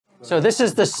So this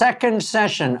is the second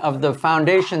session of the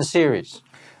foundation series.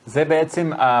 זה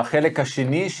בעצם החלק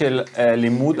השני של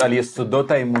לימוד על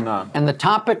יסודות האמונה. And the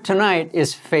topic tonight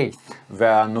is faith.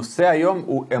 והנושא היום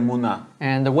הוא אמונה.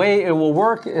 And the way it will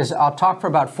work is I'll talk for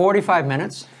about 45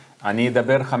 minutes. אני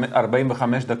אדבר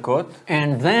 45 דקות.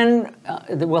 And then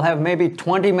we'll have maybe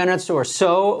 20 minutes or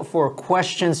so for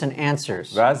questions and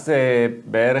answers. ואז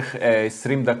בערך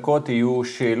 20 דקות יהיו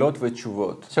שאלות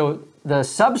ותשובות. So the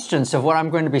substance of what I'm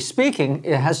going to be speaking,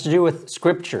 it has to do with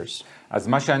scriptures. אז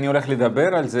מה שאני הולך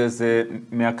לדבר על זה, זה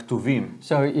מהכתובים.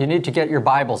 So you need to get your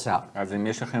Bibles out. אז אם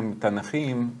יש לכם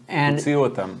תנ"כים, And תוציאו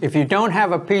אותם. if you don't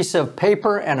have a piece of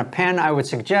paper and a pen, I would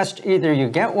suggest either you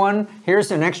get one,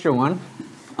 here's an extra one,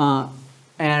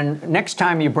 and next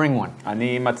time you bring one.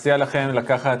 אני מציע לכם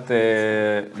לקחת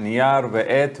נייר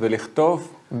ועט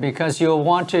ולכתוב. Because you'll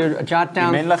want to jot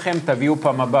אם אין down לכם, תביאו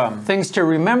פעם הבא. things to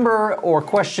remember or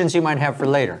questions you might have for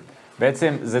later.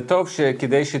 בעצם זה טוב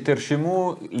שכדי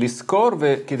שתרשמו לזכור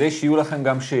וכדי שיהיו לכם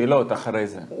גם שאלות אחרי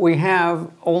זה. We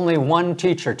have only one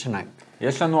teacher tonight,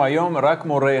 יש לנו היום רק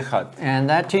מורה אחד. and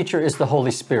that teacher is the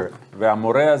Holy Spirit.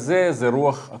 והמורה הזה זה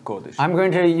רוח הקודש. I'm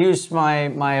going to use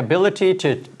my ability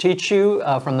to teach you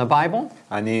from the Bible,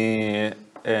 אני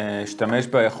אשתמש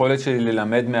ביכולת שלי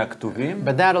ללמד מהכתובים,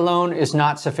 but that alone is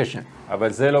not sufficient. אבל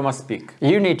זה לא מספיק.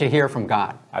 You need to hear from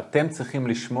God. אתם צריכים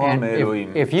לשמוע And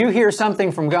מאלוהים. if you hear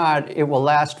something from God, it will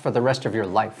last for the rest of your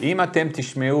life. אם אתם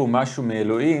תשמעו משהו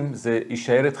מאלוהים, זה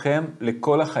יישאר אתכם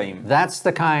לכל החיים. That's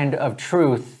the kind of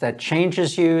truth that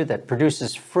changes you, that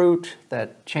produces fruit,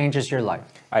 that changes your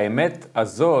life. האמת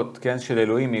הזאת, כן, של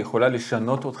אלוהים, היא יכולה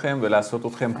לשנות אתכם ולעשות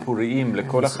אתכם פוריים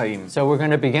לכל החיים. So we're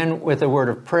going to begin with a word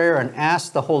of prayer and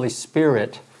ask the Holy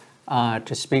Spirit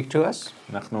to speak to us.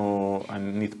 אנחנו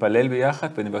נתפלל ביחד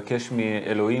ונבקש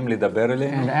מאלוהים לדבר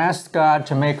אלינו. And ask God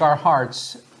to make our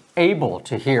hearts able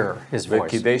to hear His voice.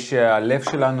 וכדי שהלב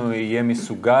שלנו יהיה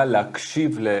מסוגל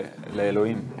להקשיב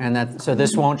לאלוהים. And so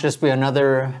this won't just be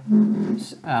another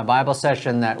Bible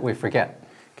session that we forget.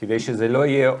 כדי שזה לא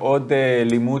יהיה עוד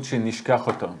לימוד שנשכח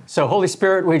אותו. So Holy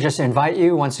Spirit, we just invite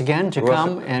you once again to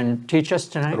come and teach us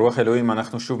tonight. רוח אלוהים,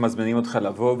 אנחנו שוב מזמינים אותך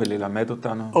לבוא וללמד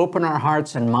אותנו. Open our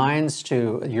hearts and minds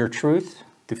to your truth.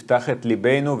 תפתח את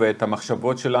ליבנו ואת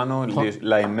המחשבות שלנו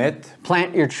לאמת.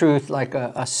 Plant your truth like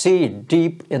a seed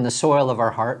deep in the soil of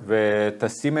our heart.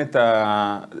 ותשים את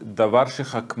הדבר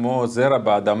שלך כמו זרע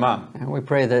באדמה. And we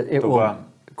pray that it will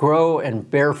grow and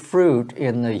bear fruit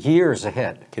in the years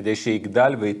ahead. כדי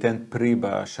שיגדל וייתן פרי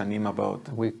בשנים הבאות.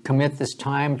 We commit this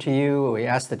time to you. We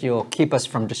ask that you'll keep us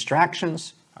from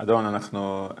distractions. אדון,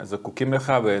 אנחנו זקוקים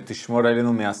לך ותשמור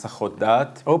עלינו מהסחות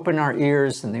דעת. Open our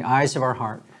ears and the eyes of our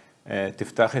heart.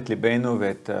 תפתח את ליבנו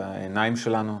ואת העיניים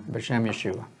שלנו. B'Shem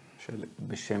Yeshua.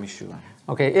 בשם ישוע.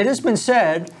 Okay, it has been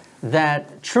said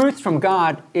that truth from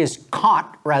God is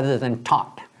caught rather than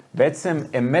taught. בעצם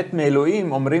אמת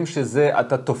מאלוהים אומרים שזה,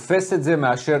 אתה תופס את זה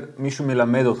מאשר מישהו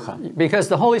מלמד אותך. Because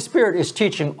the Holy Spirit is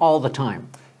teaching all the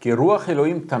time. כי רוח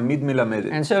אלוהים תמיד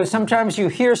מלמדת. And so sometimes you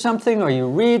hear something or you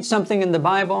read something in the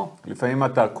Bible. לפעמים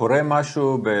אתה קורא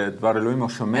משהו בדבר אלוהים או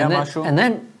שומע משהו. And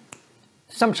then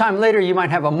sometime later you might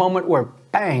have a moment where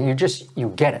bang, you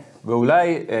get it.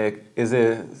 ואולי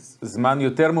איזה זמן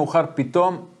יותר מאוחר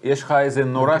פתאום יש לך איזה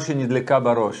נורה שנדלקה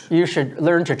בראש. You should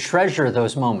learn to treasure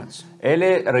those moments.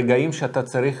 אלה רגעים שאתה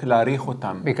צריך להעריך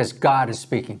אותם. Because God is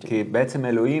speaking to you. כי בעצם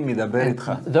אלוהים מדבר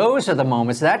איתך. Those are the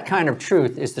moments, that kind of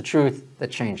truth is the truth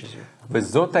that changes you.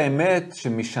 וזאת האמת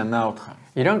שמשנה אותך.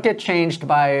 You don't get changed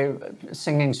by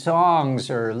singing songs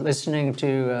or listening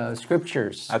to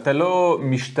scriptures. אתה לא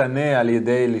משתנה על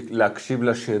ידי להקשיב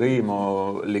לשירים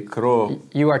או לקרוא.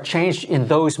 You are changed in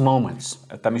those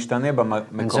moments. אתה משתנה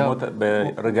במקומות,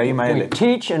 ברגעים האלה. We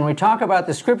teach and we talk about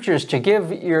the scriptures to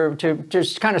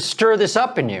just kind of stir this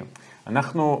up in you.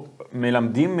 אנחנו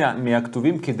מלמדים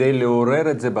מהכתובים כדי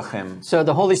לעורר את זה בכם. So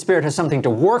the Holy Spirit has something to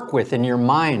work with in your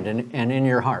mind and in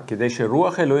your heart. כדי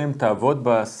שרוח אלוהים תעבוד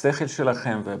בשכל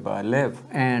שלכם ובלב.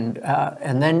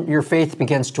 And then your faith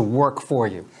begins to work for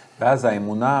you. ואז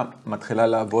האמונה מתחילה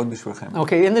לעבוד בשבילכם.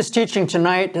 Okay, in this teaching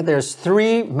tonight, there's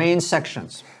 3 main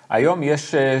sections. היום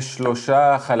יש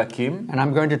 3 חלקים. And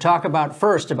I'm going to talk about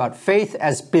first about faith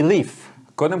as belief.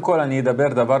 קודם כל אני אדבר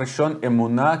דבר ראשון,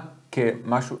 אמונה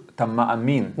כמשהו, אתה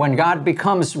מאמין. When God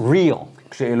becomes real.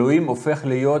 כשאלוהים הופך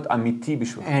להיות אמיתי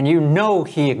בשבילך. And you know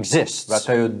he exists.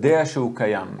 ואתה יודע שהוא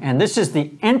קיים. And this is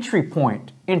the entry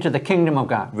point into the kingdom of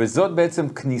God. וזאת בעצם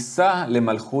כניסה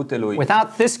למלכות אלוהים.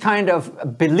 Without this kind of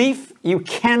belief, you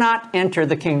cannot enter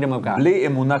the kingdom of God. בלי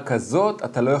אמונה כזאת,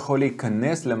 אתה לא יכול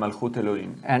להיכנס למלכות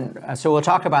אלוהים. And so we'll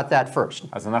talk about that first.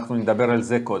 אז אנחנו נדבר על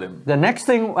זה קודם. The next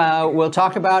thing we'll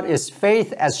talk about is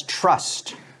faith as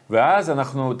trust. ואז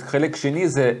אנחנו, חלק שני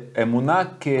זה אמונה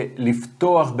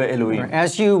כלפתוח באלוהים.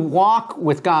 As you walk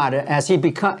with God,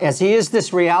 as he is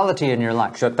this reality in your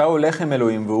life, כשאתה הולך עם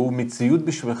אלוהים והוא מציאות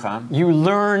בשבילך, you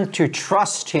learn to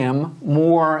trust him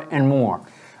more and more.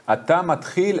 אתה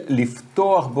מתחיל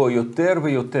לפתוח בו יותר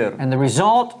ויותר. And the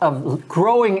result of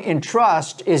growing in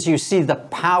trust is you see the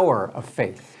power of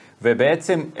faith.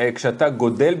 ובעצם כשאתה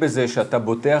גודל בזה, שאתה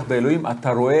בוטח באלוהים,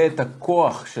 אתה רואה את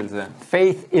הכוח של זה.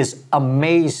 Faith is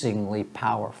amazingly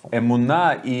powerful. אמונה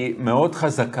היא מאוד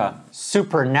חזקה.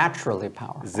 Supernaturally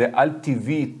powerful. זה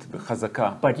על-טבעית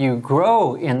וחזקה. But you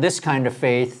grow in this kind of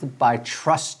faith by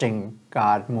trusting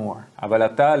God more. אבל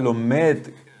אתה לומד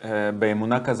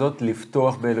באמונה כזאת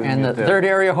לפתוח באלוהים And the יותר. third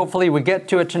area, hopefully we get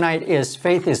to it tonight, is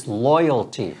faith is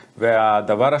loyalty.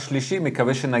 והדבר השלישי,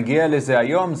 מקווה שנגיע לזה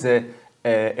היום, זה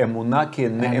אמונה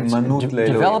כנאמנות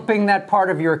לאלוהים. Developing that part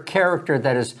of your character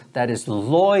that is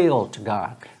loyal to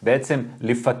God. בעצם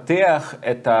לפתח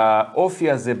את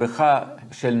האופי הזה בך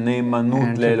של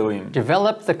נאמנות לאלוהים.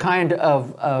 Develop the kind of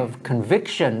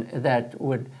conviction that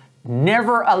would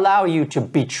never allow you to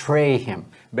betray him.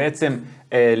 בעצם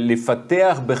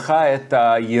לפתח בך את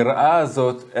היראה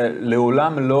הזאת,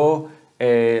 לעולם לא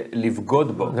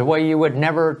לבגוד בו. The way you would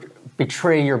never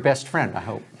betray your best friend, I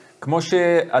hope. כמו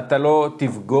שאתה לא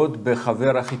תבגוד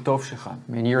בחבר הכי טוב שלך.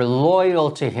 I mean, you're loyal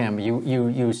to him.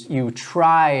 You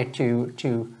try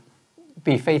to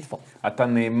be faithful. אתה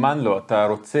נאמן לו, אתה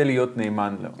רוצה להיות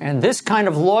נאמן לו. And this kind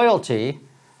of loyalty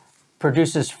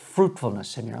produces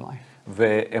fruitfulness in your life.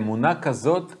 ואמונה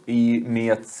כזאת היא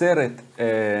מייצרת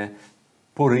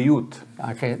פוריות.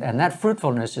 Okay, and that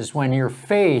fruitfulness is when your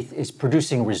faith is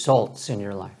producing results in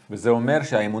your life. וזה אומר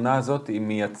שהאמונה הזאת היא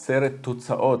מייצרת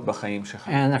תוצאות בחיים שלך.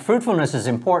 And the fruitfulness is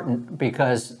important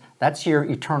because that's your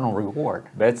eternal reward.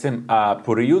 בעצם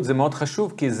הפוריות זה מאוד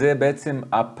חשוב, כי זה בעצם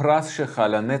הפרס שלך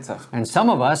לנצח. And some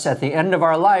of us at the end of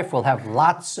our life will have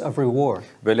lots of reward.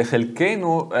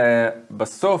 ולחלקנו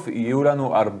בסוף יהיו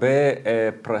לנו הרבה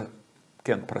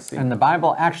פרסים. And the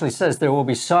Bible actually says there will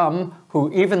be some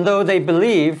who, even though they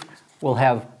believe, will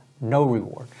have no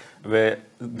reward.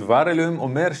 ודבר אלוהים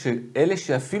אומר שאלה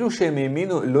שאפילו שהם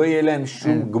האמינו, לא יהיה להם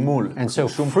שום גמול,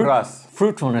 שום פרס.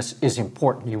 Fruitfulness is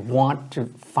important. You want to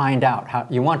find out how,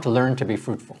 you want to learn to be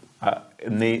fruitful.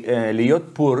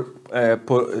 להיות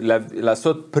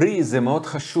לעשות פרי זה מאוד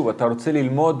חשוב. אתה רוצה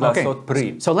ללמוד לעשות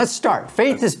פרי. So let's start.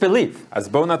 Faith is belief. אז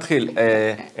בואו נתחיל.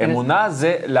 אמונה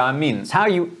זה להאמין. It's how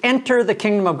you enter the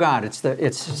kingdom of God.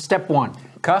 It's step one.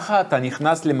 ככה אתה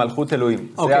נכנס למלכות אלוהים.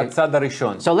 זה הצד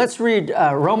הראשון. So let's read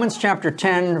Romans chapter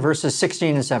 10 verses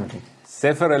 16 and 17.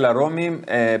 ספר אל הרומים,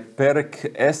 פרק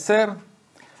 10,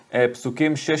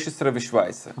 פסוקים 16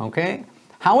 ו-17. Okay.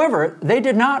 However, they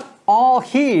did not all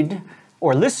heed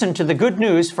or listen to the good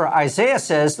news, for Isaiah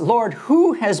says, Lord,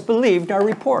 who has believed our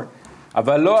report?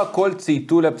 אבל לא הכל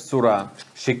צייתו לבשורה,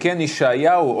 שכן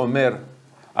ישעיהו אומר,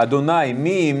 אדוני,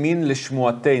 מי האמין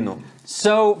לשמועתנו?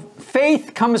 So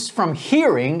faith comes from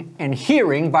hearing, and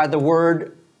hearing by the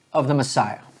word of the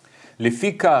Messiah.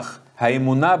 לפי כך,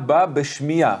 האמונה באה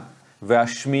בשמיעה,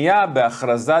 והשמיעה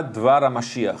בהכרזת דבר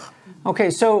המשיח. Okay,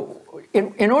 so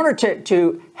in order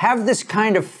to have this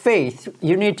kind of faith,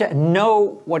 you need to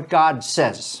know what God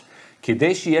says.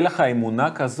 כדי שיהיה לך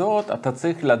אמונה כזאת, אתה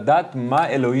צריך לדעת מה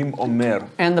אלוהים אומר.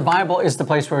 And the Bible is the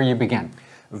place where you begin.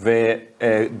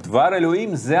 ודבר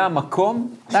אלוהים זה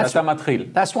המקום שאתה מתחיל.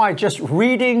 That's why just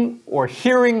reading or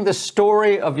hearing the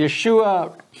story of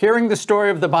Yeshua, hearing the story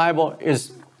of the Bible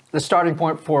is the starting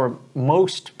point for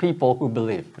most people who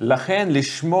believe. לכן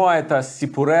לשמוע את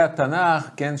סיפורי התנ"ך,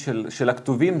 כן, של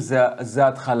הכתובים, זה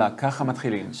ההתחלה, ככה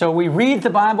מתחילים. So we read the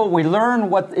Bible, we learn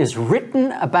what is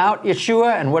written about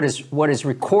Yeshua and what is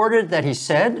recorded that he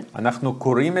said. אנחנו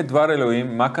קוראים את דבר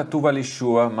אלוהים, מה כתוב על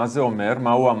ישוע, מה זה אומר,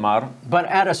 מה הוא אמר. But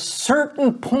at a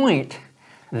certain point,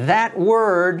 that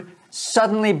word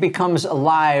suddenly becomes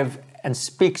alive and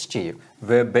speaks to you.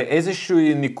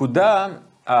 ובאיזושהי נקודה,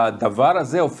 הדבר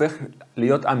הזה הופך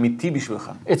להיות אמיתי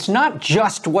בשבילך. It's not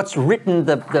just what's written,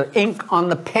 the ink on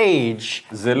the page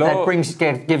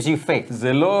that gives you faith.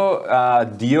 זה לא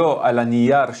הדיו על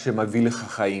הנייר שמביא לך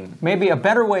חיים. Maybe a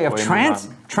better way of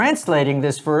translating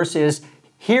this verse is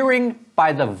hearing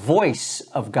by the voice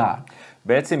of God.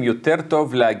 בעצם יותר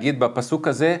טוב להגיד בפסוק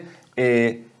הזה,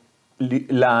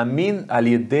 להאמין על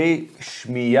ידי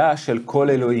שמיעה של כל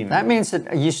אלוהים. That means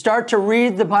that you start to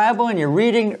read the Bible and you're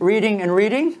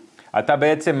reading. אתה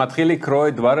בעצם מתחיל לקרוא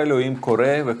את דבר אלוהים, קורא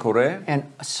וקורא. And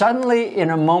suddenly in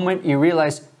a moment you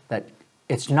realize that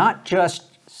it's not just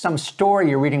some story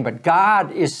you're reading, but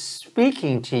God is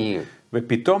speaking to you.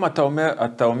 ופתאום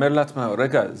אתה אומר לעצמך,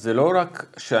 רגע, זה לא רק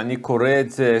שאני קורא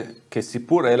את זה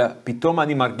כסיפור, אלא פתאום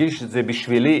אני מרגיש שזה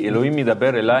בשבילי, אלוהים מדבר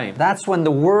אליי. That's when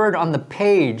the word on the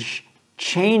page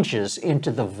changes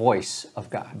into the voice of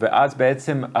God. ואז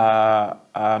בעצם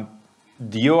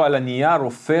הדיו על הנייר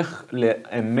הופך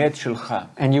לאמת שלך.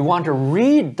 And you want to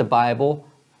read the Bible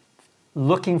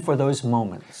looking for those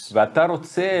moments. ואתה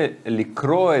רוצה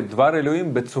לקרוא את דבר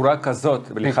אלוהים בצורה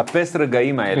כזאת, ולחפש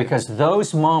רגעים האלה. Because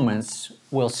those moments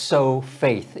will sow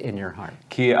faith in your heart.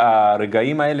 כי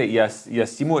הרגעים האלה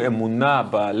ישימו אמונה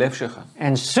בלב שלך.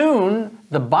 And soon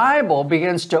the Bible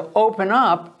begins to open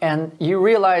up and you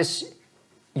realize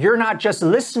you're not just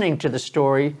listening to the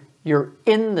story, you're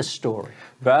in the story.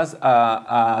 ואז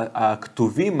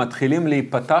הכתובים מתחילים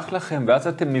להיפתח לכם, ואז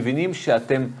אתם מבינים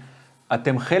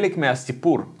שאתם חלק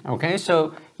מהסיפור. Okay,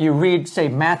 so you read, say,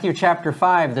 Matthew chapter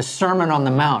 5, the Sermon on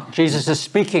the Mount. Jesus is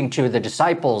speaking to the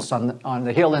disciples on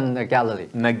the hill in Galilee.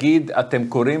 נגיד, אתם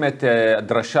קוראים את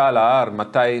הדרשה על ההר,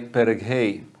 מתי פרק ה'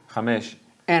 5,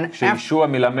 שישוע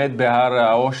מלמד בהר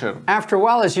האושר. After a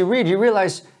while, as you read, you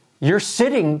realize you're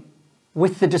sitting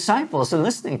with the disciples and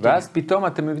listening to them. ואז פתאום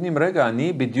אתם מבינים, רגע,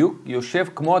 אני בדיוק יושב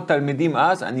כמו התלמידים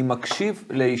אז, אני מקשיב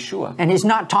לישוע. And he's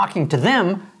not talking to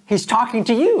them, he's talking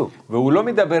to you. והוא לא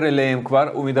מדבר אליהם כבר,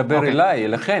 הוא מדבר אליי,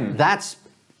 אליכם.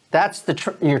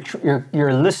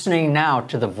 You're listening now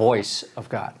to the voice of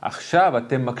God. עכשיו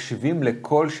אתם מקשיבים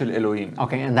לקול של אלוהים.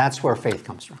 Okay, and that's where faith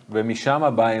comes from.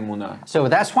 ומשם באה האמונה. So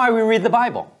that's why we read the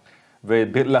Bible.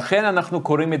 ולכן אנחנו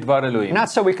קוראים את דבר אלוהים. Not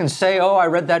so we can say, oh, I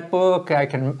read that book,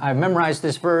 I memorized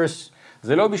this verse.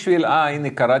 זה לא בשביל, הנה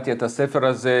קראתי את הספר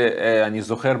הזה, אני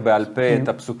זוכר בעל פה את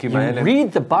הפסוקים האלה. You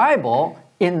read the Bible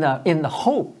in the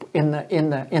hope,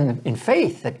 in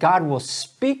faith that God will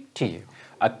speak to you.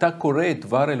 אתה קורא את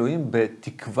דבר אלוהים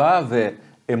בתקווה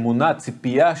ואמונה,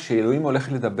 ציפייה שאלוהים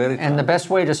הולך לדבר איתך. And the best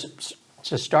way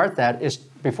to start that is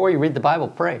before you read the Bible,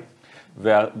 pray.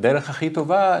 והדרך הכי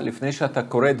טובה, לפני שאתה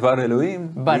קורא את דבר אלוהים,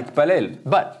 להתפלל.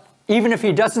 But even if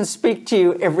he doesn't speak to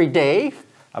you every day,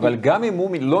 אבל גם אם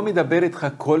הוא לא מדבר איתך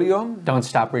כל יום, don't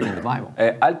stop reading the Bible.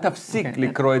 אל תפסיק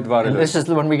לקרוא את דבר אלוהים. This is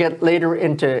when we get later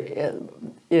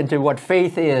into what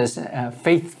faith is,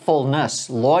 faithfulness,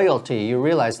 loyalty, you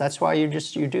realize that's why you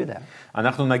do that.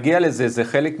 אנחנו נגיע לזה, זה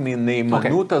חלק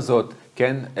מהנאמנות הזאת,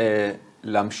 כן?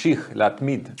 להמשיך,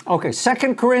 להתמיד. Okay,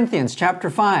 2 Corinthians chapter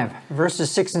 5, verses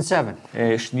 6 and 7.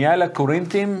 שנייה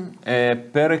לקורינתים,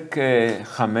 פרק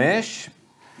 5,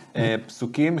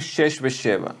 פסוקים 6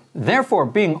 ו-7. Therefore,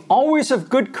 being always of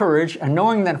good courage, and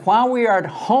knowing that while we are at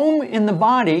home in the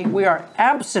body, we are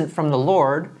absent from the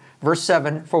Lord, verse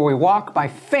 7, for we walk by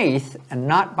faith and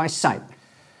not by sight.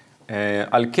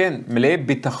 על כן, מלאי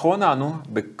ביטחון אנו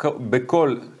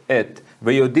בכל עת,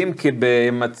 ויודעים כי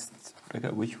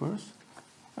which verse?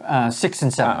 6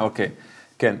 and 7. אוקיי.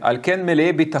 כן, על כן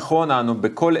מלאי ביטחון אנו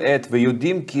בכל עת,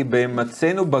 ויודעים כי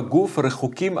במצאנו בגוף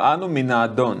רחוקים אנו מן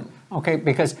האדון. Okay,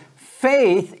 because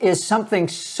faith is something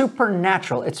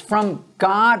supernatural. It's from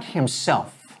God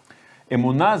himself.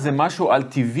 אמונה זה משהו על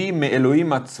טבעי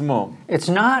מאלוהים עצמו. It's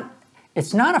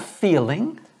not a feeling.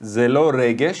 זה לא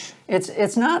רגש.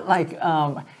 It's not like,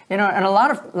 and a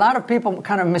lot of people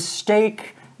kind of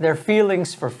mistake their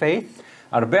feelings for faith.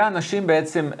 הרבה אנשים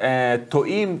בעצם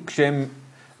טועים כשהם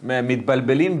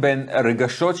מתבלבלים בין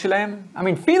רגשות שלהם. I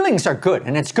mean, feelings are good,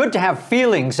 and it's good to have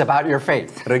feelings about your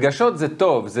faith. רגשות זה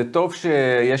טוב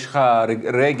שיש לך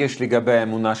רגש לגבי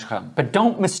האמונה שלך. But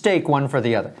don't mistake one for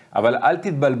the other. אבל אל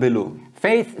תתבלבלו.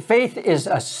 Faith is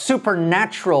a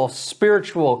supernatural,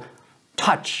 spiritual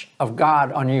touch of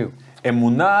God on you.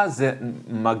 אמונה זה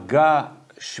מגע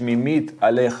שמימית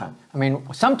עליך. I mean,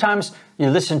 sometimes you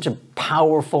listen to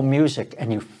powerful music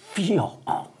and you feel,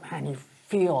 oh man, you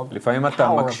feel the לפעמים power אתה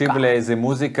of מקשיב God. לאיזה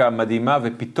מוזיקה מדהימה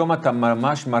ופתאום אתה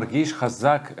ממש מרגיש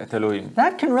חזק את אלוהים.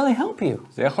 That can really help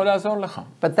you. זה יכול לעזור לך.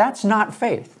 But that's not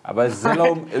faith. אבל זה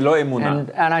לא אמונה.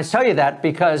 And I tell you that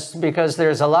because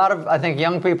there's a lot of, I think,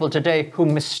 young people today who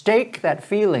mistake that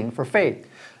feeling for faith.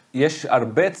 יש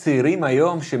הרבה צעירים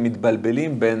היום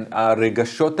שמתבלבלים בין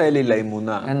הרגשות האלה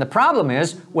לאמונה. And the problem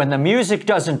is, when the music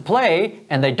doesn't play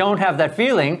and they don't have that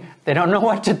feeling, they don't know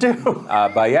what to do.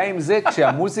 הבעיה עם זה,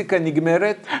 כשהמוזיקה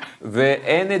נגמרת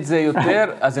ואין את זה יותר,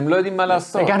 אז הם לא יודעים מה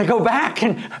לעשות. They got to go back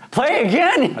and play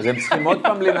again. אז הם צריכים עוד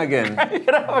פעם לנגן.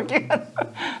 Again.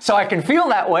 So I can feel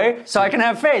that way, so I can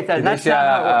have faith. כדי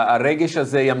שהרגש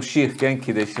הזה ימשיך, כן?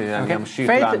 כדי שאני אמשיך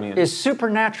להאמין. Faith is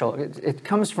supernatural. It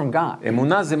comes from God.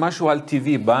 אמונה זה משהו על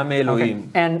טבעי, בא מאלוהים.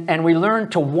 And we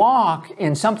learn to walk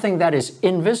in something that is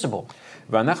invisible.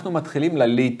 ואנחנו מתחילים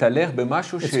להתהלך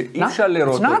במשהו שאי אפשר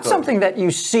לראות It's not אותו. something that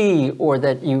you see or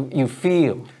that you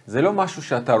feel. זה לא משהו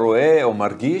שאתה רואה או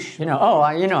מרגיש. You know,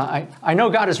 I know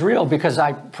God is real because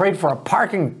I prayed for a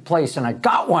parking place and I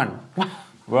got one.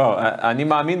 וואו, אני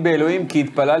מאמין באלוהים כי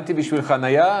התפללתי בשביל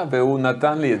חנייה והוא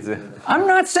נתן לי את זה. I'm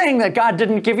not saying that God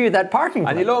didn't give you that parking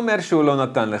אני place. לא אומר שהוא לא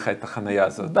נתן לך את החנייה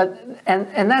הזאת.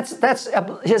 And that's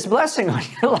his blessing on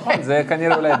your life. זה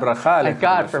כנראה אולי ברכה עליך. Thank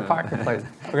God for parking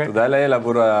place. Okay? תודה לאל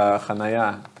עבור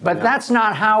החנייה. But that's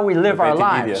not how we live our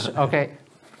lives, okay?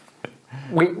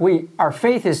 Our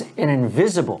faith is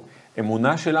invisible.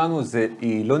 אמונה שלנו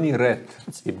היא לא נראית,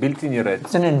 היא בלתי נראית.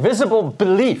 It's an invisible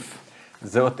belief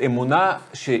זאת אמונה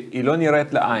שהיא לא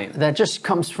נראית לעין. that just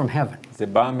comes from heaven. זה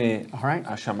בא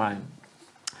מהשמיים.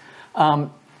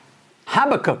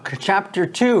 Habakkuk chapter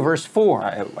 2 verse 4.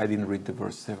 I didn't read the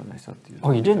verse 7, I thought you...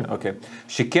 Oh, you didn't? Okay.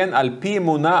 שכן על פי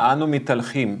אמונה אנו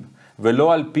מתהלכים,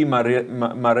 ולא על פי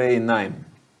מראה עיניים.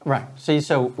 Right. See,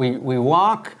 so we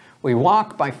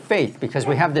walk by faith because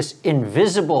we have this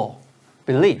invisible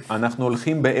belief. אנחנו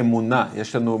הולכים באמונה,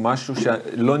 יש לנו משהו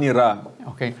שלא נראה.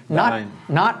 Okay.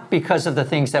 Not because of the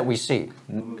things that we see.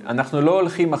 אנחנו לא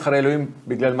הולכים אחרי אלוהים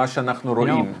בגלל מה שאנחנו You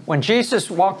רואים. know, when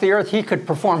Jesus walked the earth, he could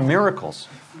perform miracles.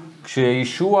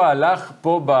 כשישוע הלך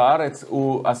פה בארץ,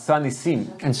 הוא עשה ניסים.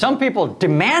 And some people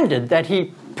demanded that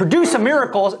he produce a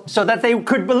miracle so that they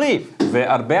could believe.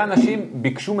 והרבה אנשים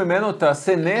ביקשו ממנו,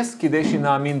 תעשה נס כדי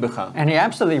שנאמין בך. And he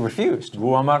absolutely refused.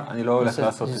 והוא אמר, אני לא הולך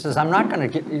לעשות He את זה. says, I'm not going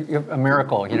to give you a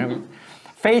miracle. You know,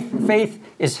 faith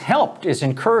is helped, is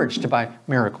encouraged by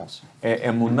miracles.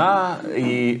 אמונה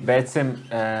היא בעצם,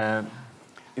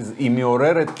 היא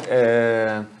מעוררת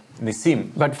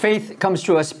ניסים. But faith comes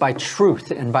to us by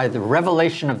truth and by the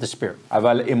revelation of the Spirit.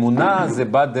 אבל אמונה זה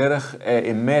בא דרך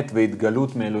אמת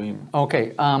והתגלות מאלוהים.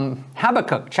 Okay,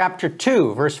 Habakkuk chapter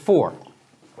 2 verse 4.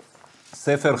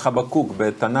 ספר חבקוק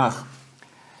בתנ"ך,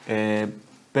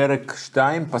 פרק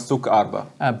 2, פסוק 4.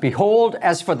 Behold,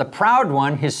 as for the proud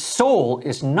one, his soul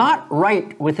is not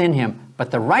right within him, but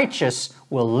the righteous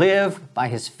will live by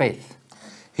his faith.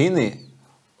 הנה,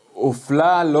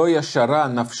 ופלה לא ישרה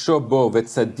נפשו בו,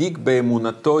 וצדיק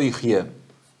באמונתו יחיה.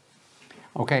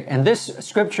 Okay, and this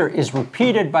scripture is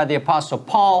repeated by the Apostle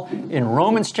Paul in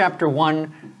Romans chapter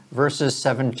 1, verses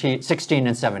 16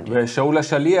 and 17. ושאול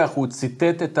השליח הוא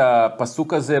ציטט את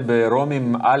הפסוק הזה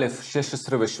ברומים א'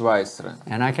 16 ו-17.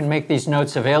 And I can make these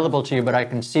notes available to you, but I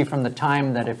can see from the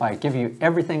time that if I give you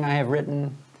everything I have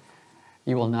written,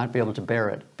 you will not be able to bear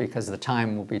it because the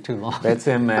time will be too long.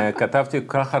 בעצם כתבתי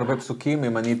כל כך הרבה פסוקים,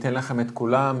 אם אני אתן לכם את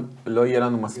כולם, לא יהיה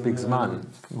לנו מספיק זמן.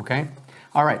 Okay?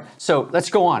 All right, so let's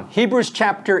go on. Hebrews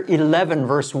chapter 11,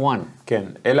 verse 1. כן,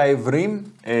 אל העברים,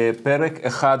 פרק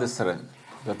 11.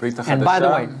 בברית החדשה. And by the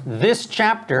way, this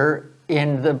chapter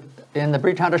in the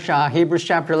Brit Hadashah, Hebrews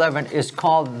chapter 11, is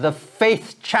called the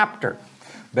faith chapter.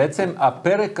 בעצם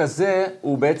הפרק הזה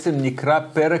הוא בעצם נקרא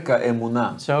פרק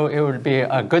האמונה. So it would be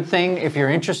a good thing if you're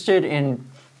interested in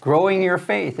growing your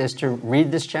faith is to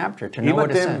read this chapter, to know אם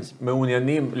what it אתם says.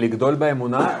 מעוניינים לגדול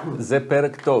באמונה, זה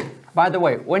פרק טוב. By the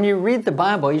way, when you read the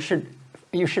Bible,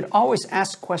 you should always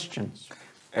ask questions.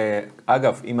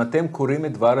 אגב, אם אתם קוראים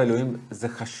את דבר אלוהים, זה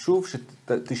חשוב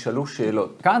שתשאלו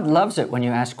שאלות. God loves it when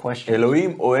you ask questions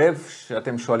אלוהים אוהב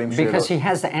שאתם שואלים שאלות. because he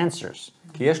has the answers.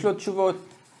 כי יש לו תשובות.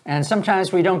 And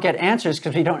sometimes we don't get answers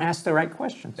because we don't ask the right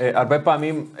questions. הרבה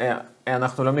פעמים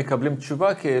אנחנו לא מקבלים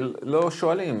תשובה כי לא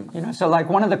שואלים. You know, so like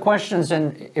one of the questions,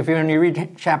 and if you read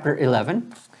chapter 11,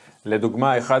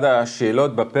 לדוגמה, אחד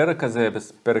השאלות בפרק הזה,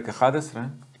 בפרק 11,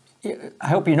 I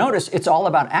hope you notice it's all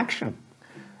about action.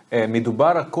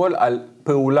 מדובר הכל על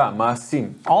פעולה,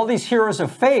 מעשים. All these heroes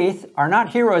of faith are not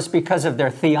heroes because of their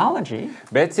theology.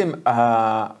 בעצם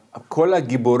כל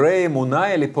הגיבורי אמונה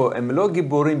האלה פה, הם לא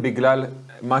גיבורים בגלל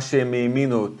מה שהם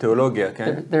האמינו, תיאולוגיה,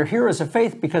 כן? They're heroes of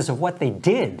faith because of what they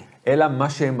did. אלא מה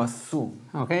שהם עשו.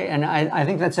 Okay, and I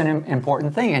think that's an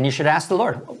important thing, and you should ask the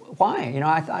Lord, why? You know,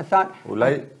 I thought...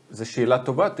 אולי זו שאלה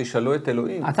טובה, תשאלו את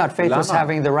אלוהים. I thought faith was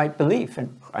having the right belief.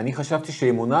 אני חשבתי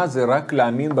שאמונה זה רק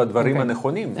להאמין בדברים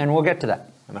הנכונים. And we'll get to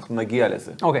that. אנחנו נגיע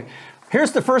לזה. Okay,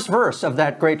 here's the first verse of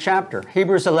that great chapter,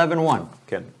 Hebrews 11:1.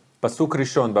 כן, פסוק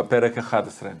ראשון בפרק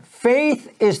 11. Faith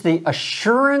is the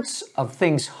assurance of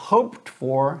things hoped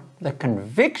for, the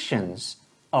convictions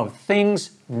of things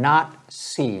not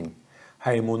seen.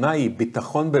 האמונה היא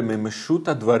ביטחון בממשות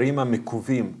הדברים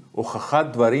המקווים, הוכחת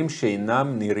דברים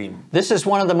שאינם נראים. This is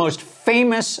one of the most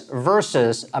famous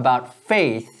verses about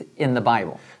faith in the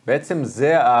Bible. בעצם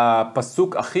זה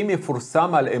הפסוק הכי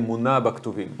מפורסם על אמונה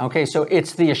בכתובים. Okay, so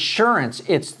it's the assurance,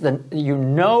 it's the you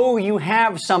know you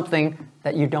have something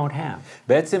that you don't have.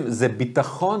 בעצם זה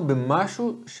ביטחון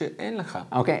במשהו שאין לך.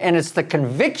 Okay, and it's the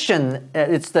conviction,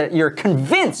 you're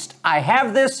convinced I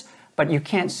have this, but you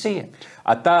can't see it.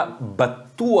 אתה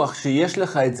בטוח שיש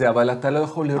לך את זה, אבל אתה לא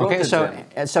יכול לראות את זה.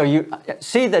 So you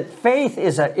see that faith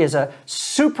is a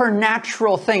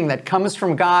supernatural thing that comes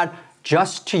from God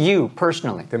just to you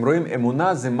personally. אתם רואים,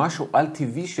 אמונה זה משהו על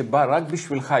טבעי שבא רק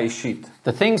בשבילך אישית.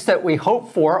 The things that we hope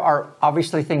for are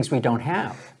obviously things we don't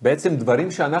have. בעצם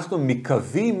דברים שאנחנו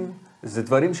מקווים, זה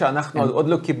דברים שאנחנו עוד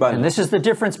לא קיבלנו. And this is the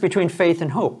difference between faith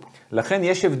and hope. לכן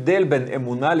יש הבדל בין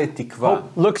אמונה לתקווה.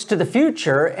 Hope looks to the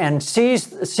future and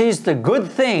sees the good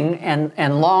thing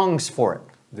and longs for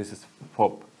it. This is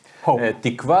hope. Hope.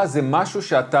 תקווה זה משהו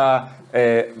שאתה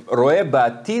רואה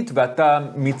בעתיד ואתה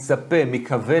מצפה,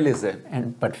 מקווה לזה.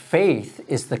 But faith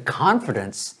is the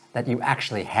confidence that you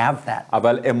actually have that.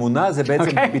 אבל אמונה זה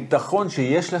בעצם ביטחון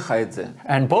שיש לך את זה.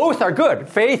 And both are good.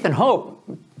 Faith and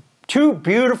hope, two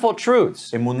beautiful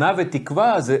truths. אמונה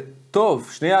ותקווה זה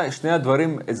טוב. שני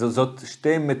הדברים, זאת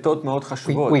שתי מתות מאוד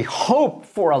חשובות. We hope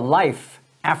for a life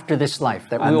after this life,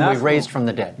 that we will be raised from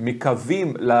the dead. אנחנו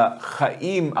מקווים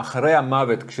לחיים אחרי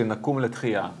המוות כשנקום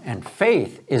לתחייה. And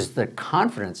faith is the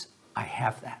confidence, I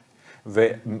have that.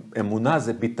 ואמונה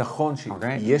זה ביטחון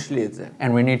שיש לי את זה.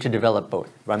 And we need to develop both.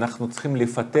 ואנחנו צריכים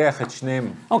לפתח את שניהם.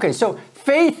 Okay, so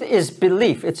faith is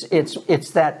belief.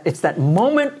 It's that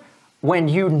moment when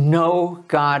you know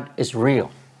God is real.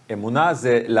 אמונה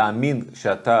זה להאמין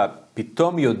שאתה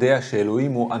פתאום יודע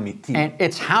שאלוהים הוא אמיתי. And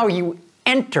it's how you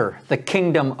enter the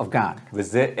kingdom of God.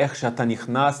 וזה איך שאתה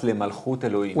נכנס למלכות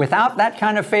אלוהים. Without that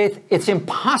kind of faith, it's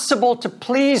impossible to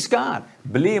please God.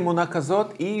 בלי אמונה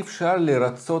כזאת אי אפשר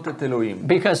לרצות את אלוהים.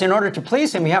 Because in order to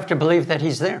please him, you have to believe that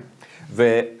he's there.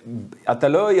 ואתה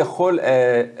לא יכול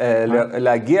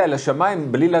להגיע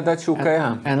לשמיים בלי לדעת שהוא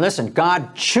קיים. And listen, God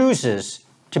chooses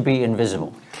to be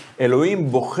invisible. אלוהים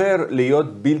בוחר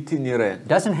להיות בלתי נראה.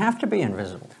 Doesn't have to be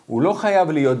invisible. הוא לא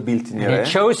חייב להיות בלתי נראה. He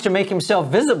chose to make himself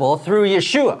visible through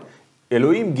Yeshua.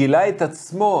 אלוהים גילה את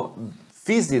עצמו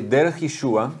פיזית דרך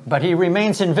ישוע. But he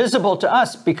remains invisible to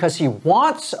us because he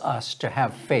wants us to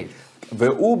have faith.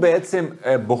 והוא בעצם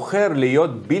בוחר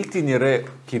להיות בלתי נראה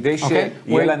כדי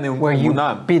שיהיה לנו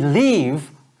אמונה. Where you believe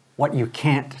what you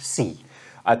can't see.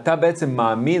 אתה בעצם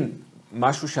מאמין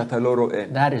משהו שאתה לא רואה.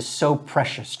 That is so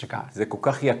precious to God. זה כל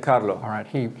כך יקר לו. All right,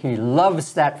 he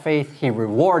loves that faith, he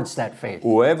rewards that faith.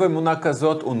 הוא אוהב אמונה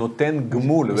כזאת, הוא נותן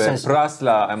גמול ופרס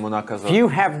לאמונה כזאת. If you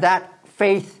have that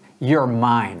faith, you're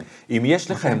mine. אם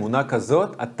יש לך אמונה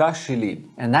כזאת, אתה שלי.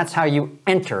 And that's how you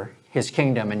enter his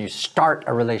kingdom and you start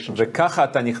a relationship. וככה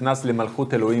אתה נכנס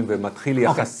למלכות אלוהים ומתחיל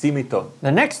יחסים איתו.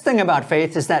 The next thing about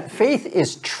faith is that faith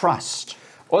is trust.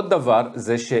 עוד דבר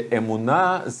זה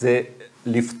שאמונה זה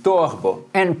לפתוח בו.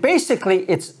 And basically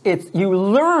you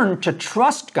learn to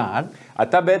trust God.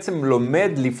 אתה בעצם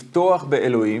לומד לפתוח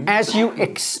באלוהים. As you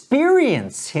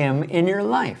experience him in your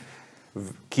life.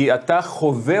 כי אתה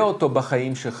חווה אותו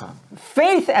בחיים שלך.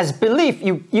 Faith as belief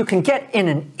you can get in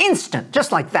an instant,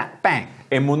 just like that,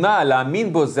 bang. אמונה,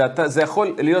 להאמין בו, זה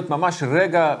יכול להיות ממש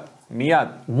רגע מיד.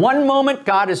 One moment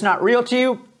God is not real to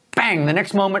you, bang, the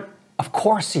next moment, of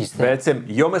course he's there. בעצם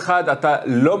יום אחד אתה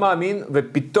לא מאמין,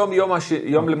 ופתאום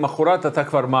יום למחרת אתה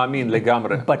כבר מאמין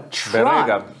לגמרי.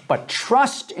 ברגע. But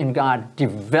trust in God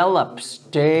develops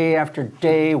day after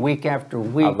day, week after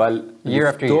week, אבל year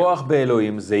after year. לפתוח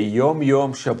באלוהים זה יום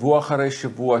יום, שבוע אחרי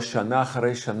שבוע, שנה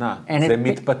אחרי שנה. זה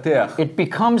מתפתח. It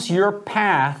becomes your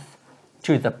path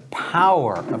to the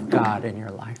power of God in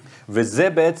your life. וזה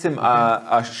בעצם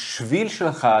השביל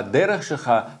שלך, הדרך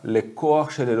שלך לכוח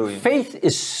של אלוהים. Faith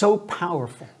is so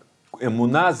powerful.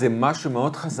 אמונה זה משהו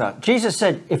מאוד חזק. Jesus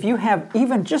said, if you have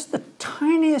even just the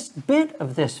tiniest bit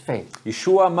of this faith,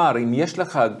 ישוע אמר, אם יש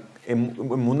לך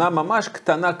אמונה ממש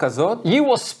קטנה כזאת, you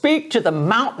will speak to the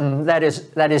mountain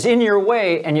that is in your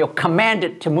way and you'll command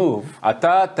it to move.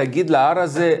 אתה תגיד להר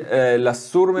הזה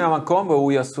לסור מהמקום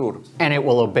והוא יסור. And it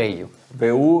will obey you.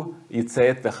 והוא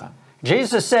יציית לך.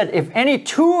 Jesus said, if any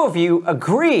two of you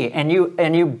agree and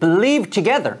you believe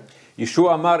together,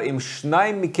 ישוע אמר, אם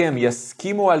שניים מכם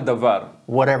יסכימו על דבר,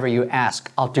 whatever you ask,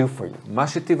 I'll do for you. מה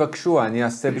שתבקשו, אני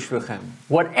אעשה בשבילכם.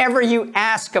 Whatever you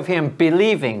ask of him,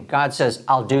 believing, God says,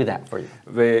 I'll do that for you.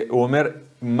 והוא אומר,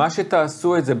 מה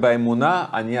שתעשו את זה באמונה,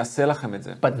 אני אעשה לכם את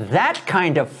זה. But that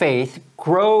kind of faith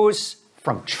grows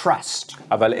from trust.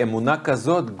 אבל אמונה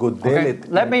כזאת גודלת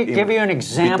Let me give you an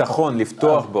example ביטחון,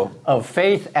 לפתוח בו. of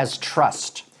faith as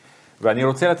trust. ואני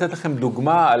רוצה לתת לכם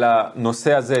דוגמה על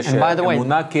הנושא הזה, של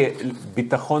אמונה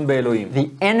כביטחון באלוהים.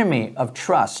 The enemy of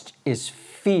trust is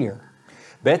fear.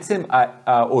 בעצם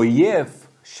האויב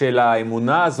של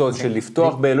האמונה הזאת, של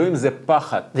לפתוח באלוהים, זה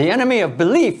פחד. The enemy of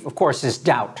belief, of course, is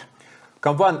doubt.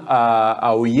 כמובן,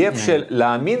 האויב של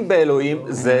להאמין באלוהים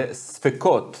זה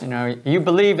ספקות. You know, you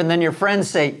believe and then your friends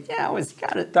say, yeah,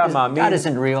 God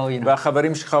isn't real. You know.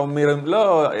 והחברים שלך אומרים,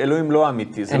 לא, אלוהים לא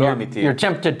אמיתי, זה לא אמיתי. You're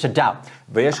tempted to doubt.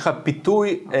 ויש לך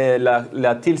פיתוי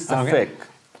להטיל ספק.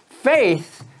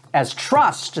 Faith as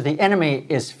trust, the enemy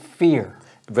is fear.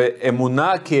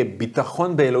 ואמונה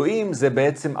כביטחון באלוהים, זה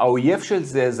בעצם האויב של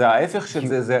זה, זה ההפך של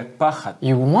זה, זה פחד.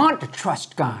 You want to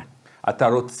trust God. אתה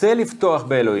רוצה לפתוח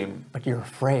באלוהים. But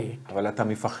you're afraid. אבל אתה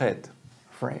מפחד.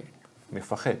 Afraid.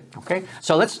 מפחד. Okay?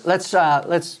 So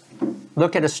let's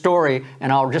look at a story,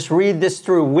 and I'll just read this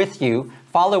through with you.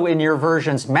 Follow in your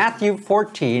versions Matthew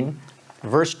 14,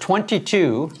 verse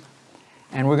 22,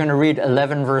 and we're going to read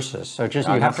 11 verses. So just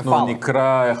you have to follow. אנחנו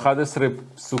נקרא 11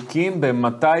 פסוקים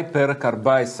במתי פרק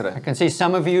 14. I can see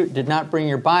some of you did not bring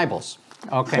your Bibles.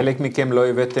 Okay. חלק מכם לא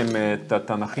הבאתם את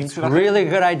התנ"כים שלכם. Really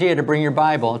good idea to bring your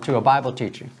Bible to a Bible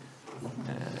teacher.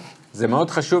 זה מאוד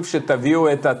חשוב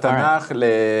שתביאו את התנ"ך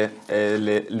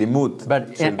ללימוד.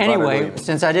 But anyway,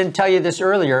 since I didn't tell you this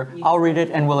earlier, I'll read it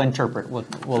and we'll interpret.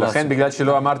 We'll לכן בגלל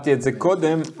שלא אמרתי את זה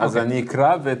קודם, אז אני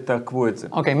אקרא ותעקבו את זה.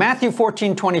 Okay, Matthew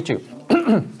 14:22.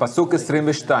 פסוק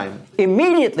 22.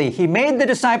 Immediately he made the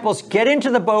disciples get into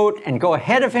the boat and go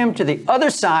ahead of him to the other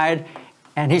side,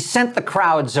 and he sent the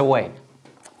crowds away.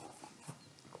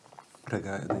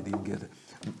 רגע, I didn't get it.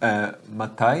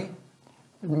 מתי?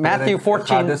 Matthew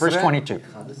 14, verse 22.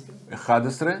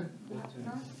 11?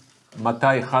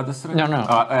 מתי 11? No.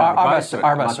 14.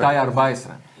 מתי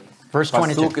 14? Verse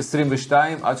 22. פסוק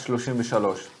 22 עד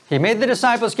 33. He made the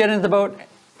disciples get into the boat,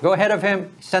 go ahead of him,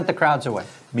 sent the crowds away.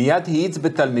 מיד האיץ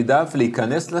בתלמידיו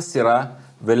להיכנס לסירה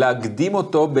ולהקדים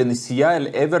אותו בנסיעה אל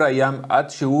עבר הים עד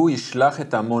שהוא ישלח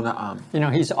את המון העם. You know,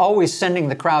 he's always sending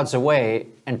the crowds away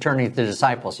and turning to the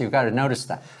disciples. You've got to notice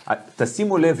that.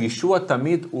 תשימו לב, ישוע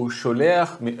תמיד הוא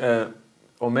שולח,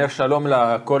 אומר שלום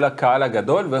לכל הקהל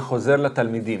הגדול וחוזר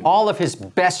לתלמידים. All of his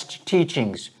best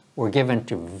teachings were given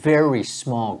to very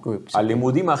small groups.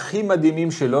 הלימודים הכי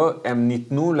מדהימים שלו הם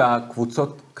ניתנו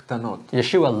לקבוצות קטנות.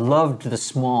 Yeshua loved the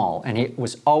small and he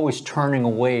was always turning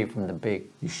away from the big.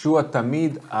 ישוע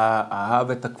תמיד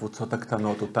אהב את הקבוצות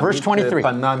הקטנות. הוא תמיד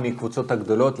פנה מקבוצות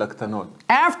הגדולות לקטנות.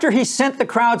 After he sent the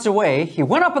crowds away, he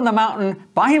went up on the mountain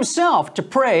by himself to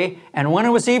pray, and when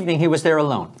it was evening, he was there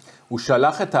alone. הוא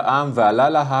שלח את העם ועלה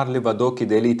להר לבדו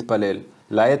כדי להתפלל.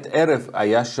 לעת ערב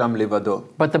היה שם לבדו.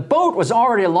 But the boat was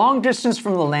already a long distance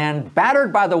from the land,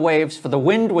 battered by the waves, for the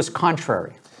wind was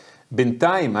contrary.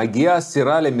 בינתיים הגיעה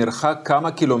הסירה למרחק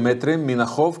כמה קילומטרים מן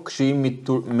החוף כשהיא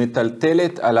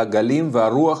מטלטלת על הגלים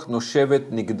והרוח נושבת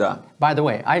נגדה. By the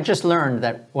way, I just learned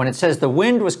that when it says the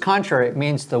wind was contrary, it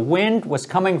means the wind was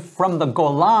coming from the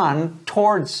Golan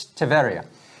towards Tiberia.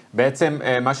 בעצם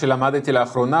מה שלמדתי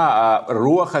לאחרונה,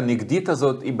 הרוח הנגדית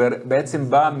הזאת היא בעצם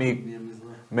באה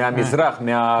מהמזרח,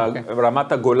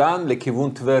 מרמת הגולן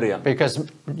לכיוון טבריה. Because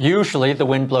usually the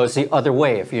wind blows the other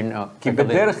way, if you know. כי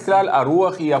בדרך כלל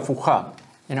הרוח היא הפוכה.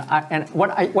 You know, and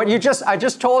I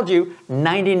just told you,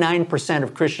 99%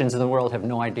 of Christians in the world have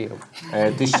no idea.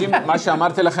 מה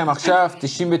שאמרתי לכם עכשיו,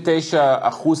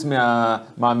 99%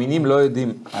 מהמאמינים לא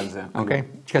יודעים על זה. Okay,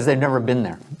 because they've never been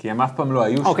there. כי הם אף פעם לא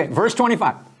היו שם. Okay, verse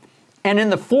 25. And in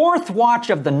the fourth watch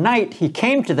of the night, he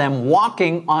came to them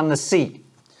walking on the sea.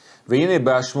 והנה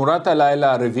בשמורת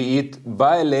הלילה הרביעית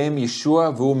בא אליהם ישוע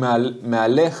והוא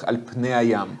מהלך על פני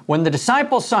הים. When the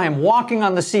disciples saw him walking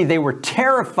on the sea, they were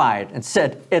terrified and said,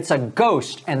 "It's a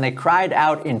ghost," and they cried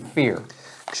out in fear.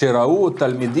 כשראו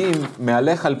תלמידים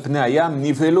מהלך על פני הים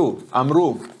נבהלו,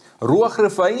 אמרו, רוח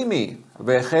רפאים היא,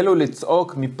 והחלו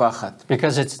לצעוק מפחד.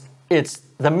 Because it's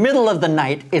the middle of the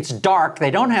night, it's dark,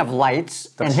 they don't have lights,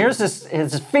 and here's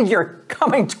this figure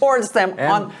coming towards them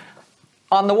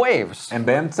on the waves. הם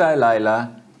באמצע הלילה,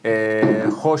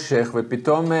 חושך,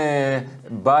 ופתאום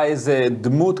בא איזה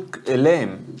דמות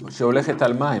אליהם שהולכת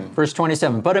על מים. Verse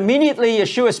 27, but immediately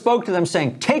Yeshua spoke to them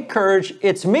saying, "Take courage,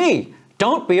 it's me,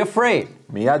 don't be afraid."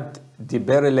 מיד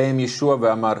דיבר אליהם ישוע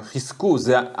ואמר, חזקו,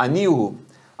 זה אני הוא,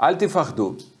 אל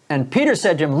תפחדו. And Peter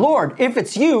said to him, "Lord, if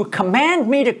it's you, command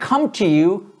me to come to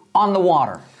you on the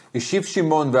water." השיב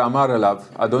שמעון ואמר אליו,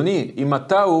 אדוני, אם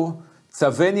אתה הוא,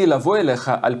 צווני לבוא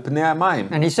אליך על פני המים.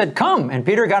 And he said, "Come." And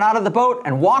Peter got out of the boat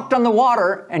and walked on the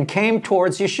water and came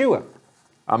towards Yeshua.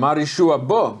 אמר ישוע,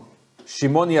 בוא.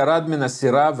 שמעון ירד מן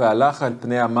הסירה והלך על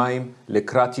פני המים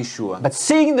לקראת ישוע. But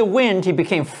seeing the wind, he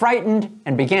became frightened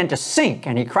and began to sink,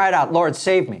 and he cried out, Lord,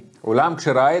 save me. אולם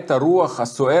כשראה את הרוח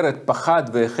הסוערת פחד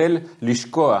והחל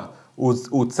לשקוע,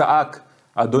 הוא צעק,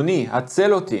 אדוני,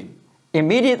 הצל אותי.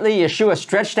 Immediately, Yeshua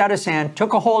stretched out his hand,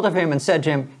 took a hold of him, and said to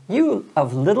him, You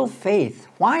of little faith,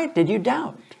 why did you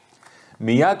doubt?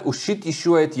 מיד הושיט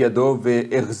ישוע את ידו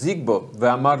והחזיק בו,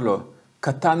 ואמר לו,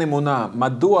 קטן אמונה,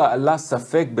 מדוע עלה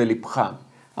ספק בלבך?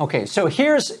 Okay, so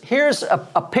here's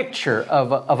a picture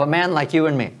of a man like you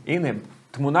and me. הנה,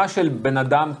 תמונה של בן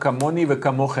אדם כמוני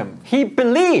וכמוכם. He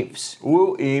believes.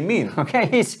 הוא האמין.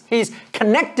 Okay, he's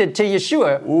connected to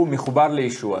Yeshua. הוא מחובר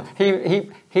לישוע.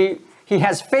 He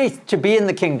has faith to be in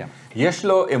the kingdom. יש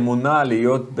לו אמונה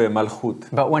להיות במלכות.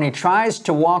 But when he tries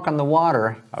to walk on the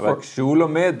water, אבל כשהוא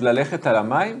לומד ללכת על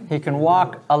המים, he can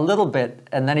walk a little bit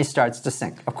and then he starts to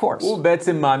sink, of course. הוא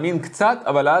בעצם מאמין קצת,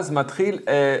 אבל אז מתחיל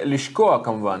לשקוע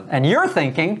כמובן. And you're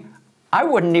thinking, I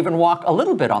wouldn't even walk a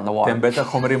little bit on the water. אתם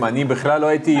בטח אומרים, אני בכלל לא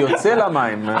הייתי יוצא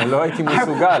למים, לא הייתי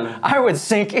מסוגל. I would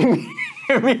sink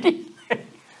immediately.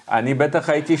 אני בטח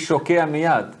הייתי שוקע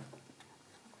מיד.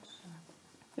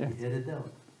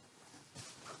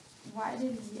 Why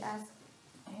did he ask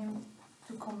him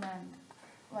to command,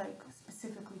 like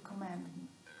specifically command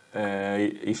him?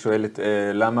 היא שואלת,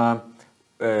 למה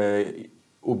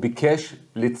הוא ביקש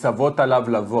לצוות עליו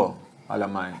לבוא על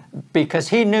המים? Because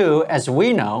he knew, as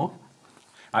we know,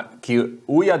 כי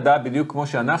הוא ידע בדיוק כמו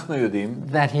שאנחנו יודעים,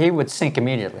 that he would sink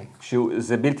immediately.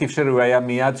 שזה בלתי אפשרי, הוא היה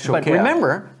מיד שוקע. But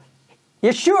remember,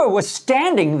 Yeshua was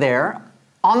standing there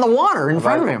on the water in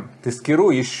front of him.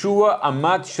 תזכרו, ישוע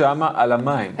עמד שם על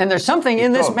המים. And there's something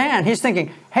in this man. He's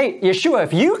thinking, hey, Yeshua,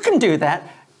 if you can do that,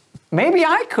 maybe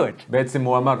I could. בעצם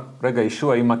הוא אמר, רגע,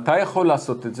 ישוע, אם אתה יכול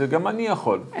לעשות את זה, גם אני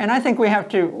יכול. And I think we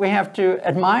have to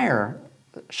admire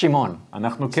Shimon.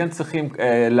 אנחנו כן צריכים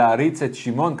להריץ את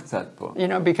שמעון קצת פה. You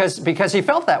know, because he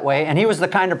felt that way, and he was the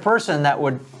kind of person that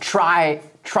would try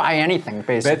anything,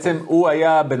 basically. בעצם הוא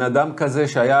היה בן אדם כזה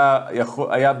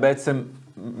שהיה בעצם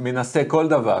מנסה כל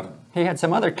דבר. He had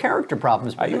some other character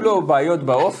problems. היו לו בעיות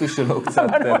באופי שלו קצת,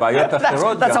 בעיות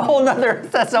אחרות גם. That's a whole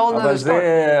nother story.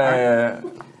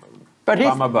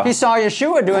 But he saw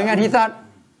Yeshua doing it, he thought,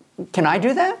 can I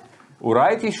do that? הוא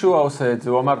ראה את ישוע עושה את זה,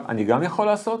 הוא אמר, אני גם יכול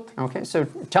לעשות? Okay, so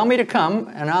tell me to come,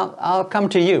 and I'll come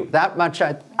to you. That much,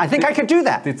 I think I could do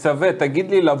that. תצווה, תגיד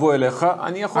לי לבוא אליך,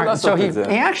 אני יכול לעשות את זה. So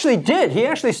he actually did. He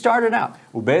actually started out.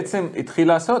 הוא בעצם התחיל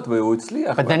לעשות, והוא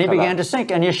הצליח. But then he began to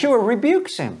sink, and Yeshua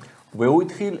rebukes him. והוא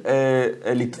התחיל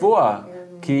לטבוע,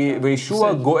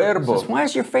 וישוע גוער בו. Why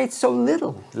is your faith so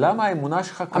little? למה האמונה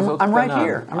שלך כזאת I'm right קטנה?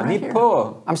 here. אני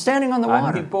פה. I'm standing on the water.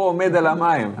 אני פה עומד על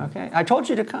המים. Okay, I told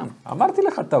you to come. אמרתי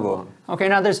לך תבוא. Okay,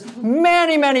 now there's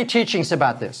many teachings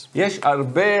about this. יש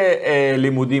הרבה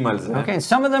לימודים על זה. Okay,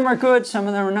 some of them are good, some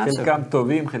of them are not so good. חלקם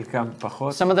טובים, חלקם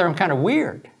פחות. Some of them are kind of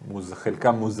weird.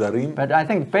 חלקם מוזרים. But I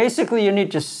think basically you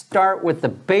need to start with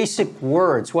the basic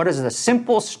words. What is the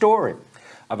simple story?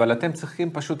 אבל אתם צריכים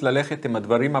פשוט ללכת עם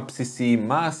הדברים הבסיסיים.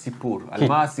 מה הסיפור? על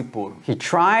מה הסיפור? He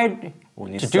tried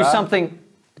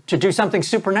to do something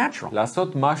supernatural.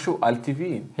 לעשות משהו על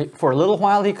טבעי. For a little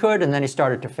while he could, and then he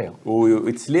started to fail. הוא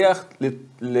הצליח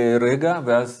לרגע,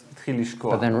 ואז התחיל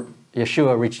לשקוע. But then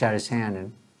Yeshua reached out his hand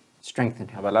and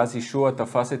strengthened him. אבל אז ישוע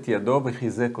תפס את ידו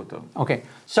וחיזק אותו. Okay,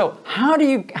 so how do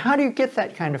you get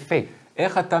that kind of faith?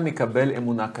 איך אתה מקבל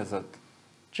אמונה כזאת?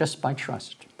 Just by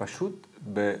trust. פשוט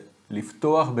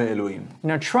לפתוח באלוהים.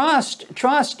 Now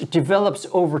trust develops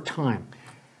over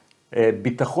time.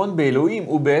 ביטחון באלוהים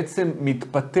הוא בעצם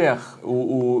מתפתח,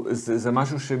 זה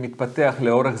משהו שמתפתח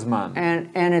לאורך זמן.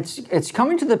 And it's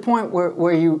coming to the point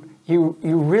where you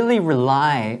really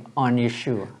rely on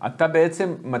Yeshua. אתה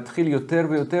בעצם מתחיל יותר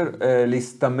ויותר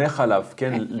להסתמך עליו,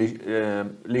 כן,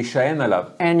 להישען עליו.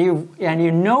 And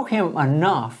you know him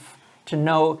enough to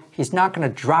know he's not going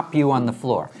to drop you on the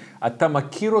floor. אתה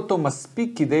מכיר אותו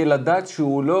מספיק כדי לדעת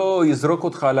שהוא לא יזרוק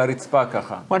אותך על הרצפה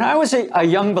ככה. When I was a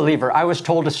young believer, I was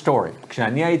told a story.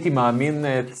 כשאני הייתי מאמין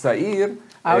צעיר,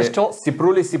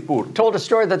 סיפרו לי סיפור. Told a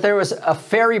story that there was a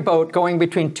ferry boat going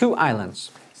between two islands.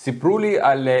 סיפרו לי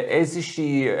על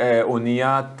איזושהי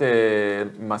אוניית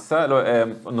מסע,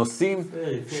 נוסעים,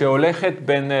 שהולכת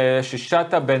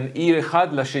ששטה בין אי אחד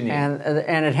לשני.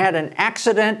 And it had an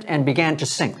accident and began to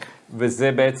sink.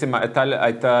 וזה בעצם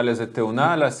הייתה לזה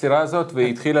תאונה על הסירה הזאת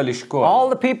והתחילה לשקוע. All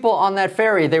the people on that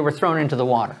ferry, they were thrown into the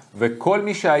water. וכל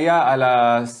מי שהיה על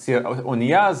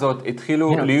האונייה הזאת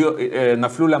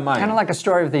נפלו למים. Kind of like a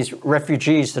story of these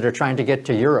refugees that are trying to get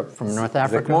to Europe from North Africa.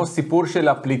 זה כמו סיפור של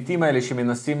הפליטים האלה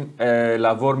שמנסים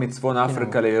לעבור מצפון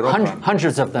אפריקה לאירופה.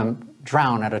 Hundreds of them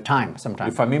drown at a time sometimes.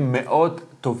 לפעמים מאות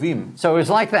טובים. So it was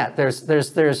like that.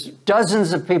 There's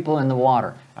dozens of people in the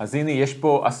water. אז הנה, יש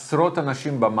פה עשרות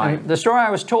אנשים במים. And the story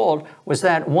I was told was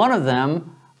that one of them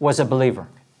was a believer.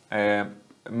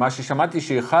 מה ששמעתי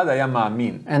שאחד היה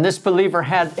מאמין. And this believer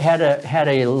had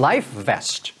a life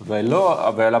vest.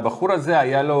 ולבחור הזה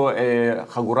היה לו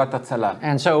חגורת הצלה.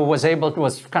 And so was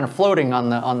kind of floating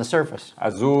on the surface.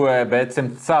 אז הוא בעצם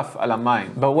צף על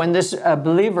המים. But when this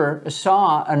believer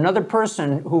saw another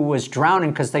person who was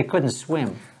drowning because they couldn't swim.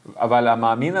 אבל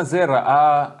המאמין הזה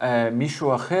ראה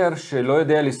מישהו אחר שלא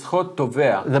יודע לשחות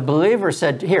טובע. The believer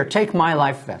said, "Here, take my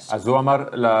life vest." אז הוא אמר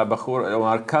לבחור, הוא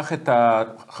אמר, קח את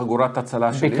חגורת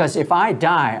הצלה שלי. Because if I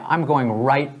die, I'm going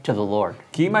right to the Lord.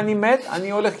 כי אם אני מת, אני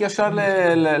הולך ישר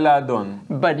לאדון.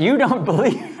 But you don't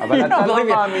believe. אבל אתה לא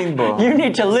מאמין בו. You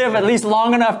need to live at least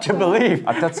long enough to believe.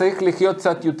 אתה צריך לחיות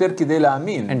קצת יותר כדי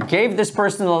להאמין. And gave this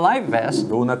person the life vest.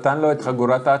 והוא נתן לו את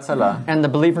חגורת ההצלה. And the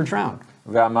believer drowned.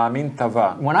 והמאמין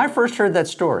טבע. When I first heard that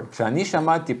story, כשאני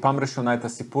שמעתי פעם ראשונה את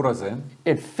הסיפור הזה,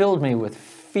 it filled me with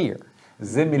fear.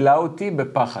 זה מילא אותי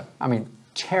בפחד. I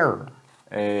mean, terror.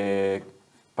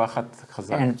 פחד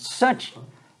חזק. And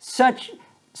such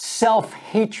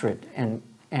self-hatred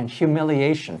and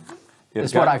humiliation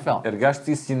is what I felt.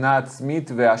 הרגשתי שנאה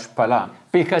עצמית והשפלה.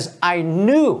 Because I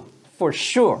knew for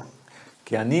sure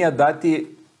כי אני ידעתי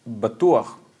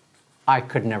בטוח, I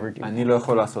could never do it. אני לא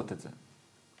יכול לעשות את זה.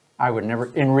 I would never,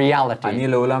 in reality, אני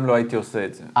לעולם לא הייתי עושה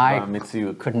את זה,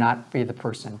 במציאות. I could not be the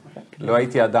person. לא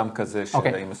הייתי אדם כזה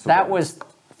שהיא מסוגל. That was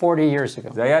 40 years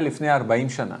ago. זה היה לפני 40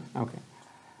 שנה.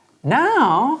 Okay.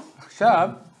 Now, עכשיו,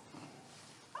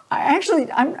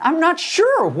 I'm not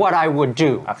sure what I would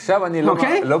do. עכשיו אני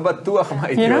לא בטוח מה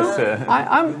הייתי עושה.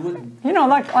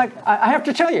 Like I have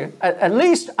to tell you, at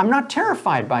least I'm not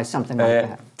terrified by something like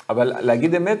that. אבל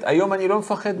להגיד אמת, היום אני לא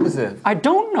מפחד בזה. I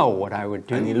don't know what I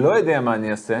would do. אני לא יודע מה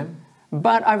אני אעשה.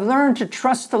 But I've learned to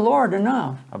trust the Lord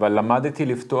enough. אבל למדתי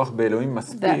לפתוח באלוהים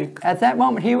מספיק. At that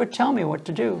moment he would tell me what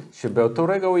to do. שבאותו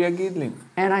רגע הוא יגיד לי.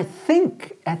 And I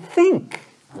think.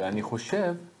 ואני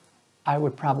חושב. I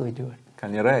would probably do it.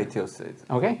 כנראה הייתי עושה את זה.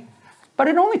 Okay? But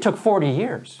it only took 40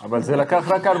 years. אבל זה לקח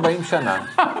רק 40 שנה.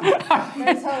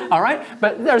 All right?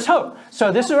 But there's hope.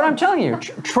 So this is what I'm telling you.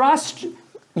 Trust.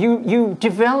 You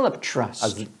develop trust.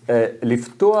 אז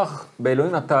לפתוח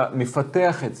באלוהים אתה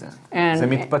מפתח את זה. זה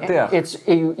מתפתח.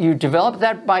 You develop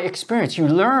that by experience. You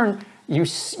learn,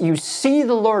 you see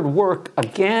the Lord work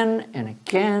again and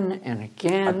again and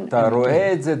again. אתה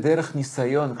רואה את זה דרך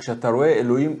ניסיון, כשאתה רואה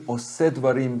אלוהים עושה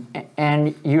דברים.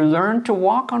 And you learn to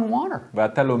walk on water.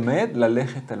 ואתה לומד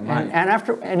ללכת על מים.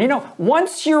 And you know,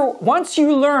 once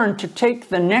you learn to take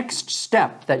the next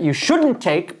step that you shouldn't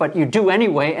take, but you do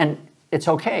anyway, and it's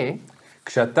okay.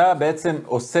 כשאתה בעצם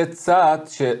עושה צעד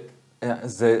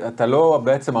שאתה לא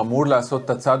בעצם אמור לעשות את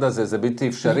הצעד הזה, זה בלתי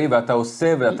אפשרי, ואתה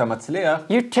עושה ואתה מצליח.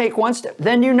 You take one step,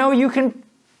 then you know you can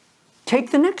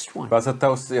take the next one. ואז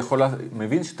אתה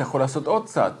מבין שאתה יכול לעשות עוד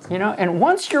צעד. You know, and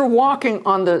once you're walking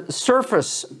on the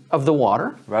surface of the water,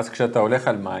 ואז כשאתה הולך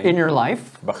על מים, in your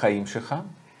life, בחיים שלך,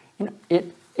 you know,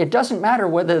 it doesn't matter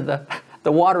whether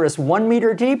the water is 1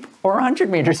 meter deep or 100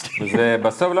 meters deep. זה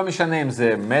בסוף לא משנה אם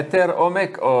זה מטר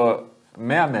עומק או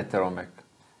 100 מטר עומק.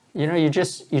 You know, you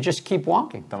just keep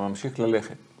walking. אתה ממשיך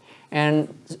ללכת. And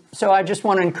so I just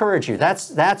want to encourage you.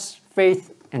 That's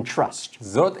faith and trust.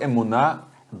 זאת אמונה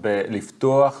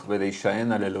בלפתוח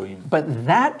ולהישען על אלוהים. But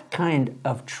that kind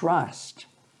of trust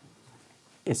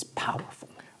is powerful.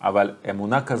 אבל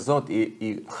אמונה כזאת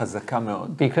היא חזקה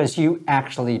מאוד. Because you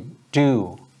actually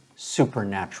do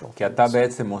supernatural. כי אתה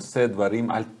בעצם עושה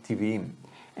דברים על טבעיים.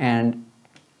 And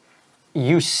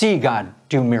you see God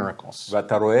do miracles.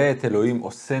 ואתה רואה את אלוהים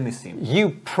עושה ניסים.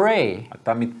 You pray.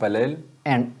 אתה מתפלל.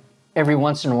 And every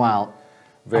once in a while,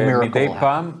 a miracle ומדי will happen.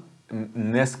 פעם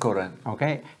נס קורה.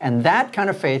 Okay? And that kind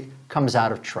of faith comes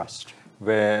out of trust.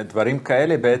 ודברים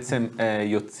כאלה בעצם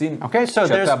יוצאים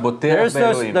כשאתה בוטח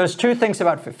באלוהים. There's two things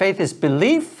about faith. Faith is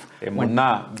belief.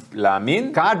 אמונה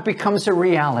להאמין. God becomes a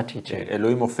reality to you.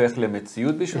 אלוהים הופך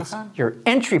למציאות בשבילך. Your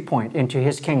entry point into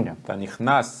his kingdom. אתה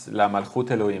נכנס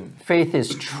למלכות אלוהים. Faith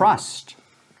is trust.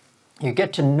 You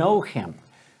get to know him.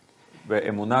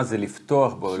 ואמונה זה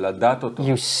לפתוח בו, לדעת אותו.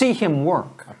 You see him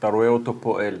work. אתה רואה אותו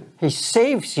פועל. He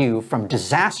saves you from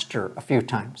disaster a few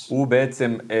times. הוא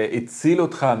בעצם הציל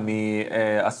אותך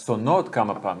מאסונות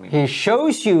כמה פעמים. He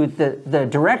shows you the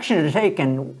direction to take,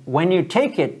 and when you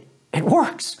take it, it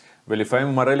works. ולפעמים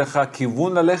הוא מראה לך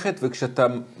כיוון ללכת, וכשאתה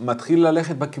מתחיל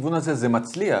ללכת בכיוון הזה, זה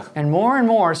מצליח. And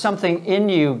more something in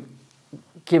you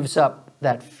gives up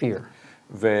that fear.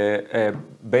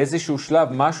 ובאיזשהו שלב,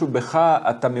 משהו בך,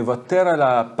 אתה מוותר על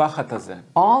הפחד הזה.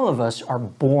 All of us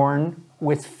are born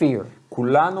with fear.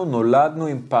 כולנו נולדנו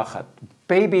עם פחד.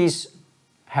 Babies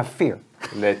have fear.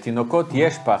 לתינוקות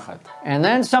יש פחד. And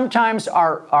then sometimes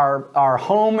our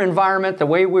home environment, the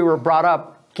way we were brought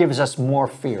up, gives us more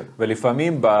fear.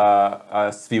 ולפעמים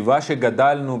בסביבה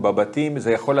שגדלנו, בבתים,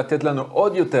 זה יכול לתת לנו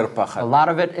עוד יותר פחד. A lot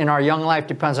of it in our young life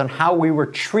depends on how we were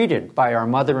treated by our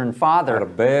mother and father.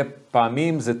 הרבה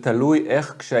פעמים זה תלוי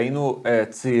איך כשהיינו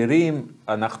צעירים,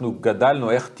 אנחנו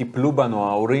גדלנו, איך טיפלו בנו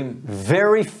ההורים.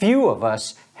 Very few of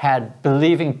us had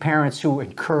believing parents who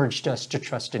encouraged us to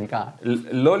trust in God.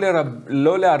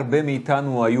 לא להרבה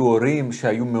מאיתנו היו הורים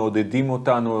שהיו מעודדים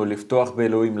אותנו לפתוח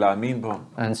באלוהים, להאמין בו.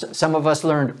 And some of us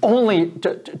learned only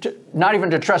not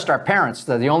even to trust our parents.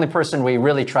 The only person we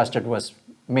really trusted was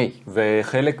me.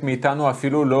 וחלק מאיתנו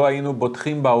אפילו לא היינו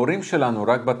בוטחים בהורים שלנו,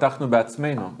 רק בטחנו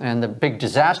בעצמנו. And the big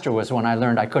disaster was when I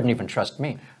learned I couldn't even trust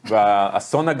me.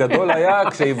 והאסון הגדול היה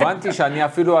כשהבנתי שאני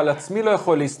אפילו על עצמי לא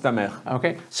יכול להסתמך.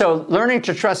 Okay, so learning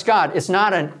to trust God is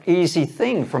not an easy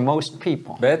thing for most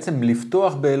people. בעצם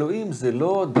לפתוח באלוהים זה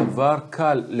לא דבר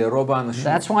קל לרוב האנשים.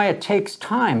 That's why it takes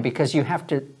time, because you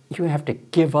have to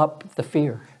give up the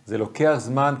fear. זה לוקח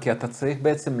זמן כי אתה צריך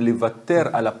בעצם לוותר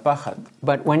על הפחד.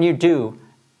 But when you do,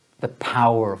 the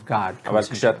power of God אבל comes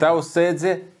in. כשאתה עושה את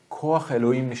זה, כוח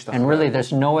אלוהים And משתחרר. really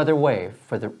there's no other way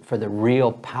for the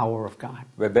real power of God.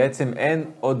 ובעצם אין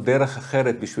עוד דרך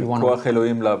אחרת בשביל כוח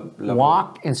אלוהים לבוא.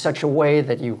 Walk in such a way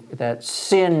that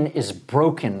sin is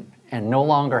broken and no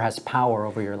longer has power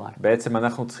over your life. בעצם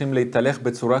אנחנו צריכים להתהלך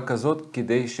בצורה כזאת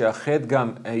כדי שהחטא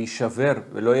גם יישבר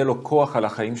ולא יהיה לו כוח על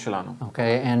החיים שלנו.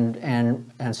 Okay,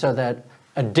 and so that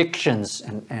addictions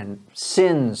and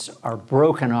sins are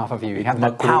broken off of you. You have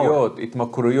that power.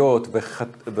 התמכרויות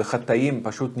וחטאים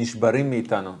פשוט נשברים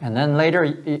מאיתנו. And then later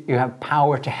you have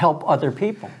power to help other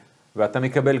people. ואתה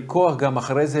מקבל כוח גם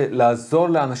אחרי זה לעזור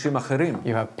לאנשים אחרים. You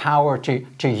have power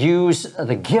to use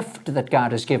the gift that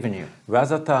God has given you.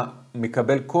 ואז אתה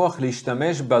מקבל כוח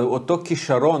להשתמש באותו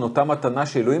כישרון, אותה מתנה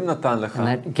שאלוהים נתן לך. And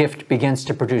that gift begins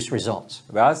to produce results.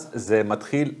 ואז זה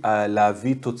מתחיל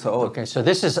להביא תוצאות. Okay, so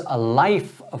this is a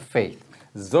life of faith.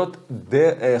 זאת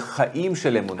חיים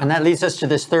של אמונה. And that leads us to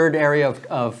this third area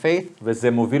of faith.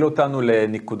 וזה מוביל אותנו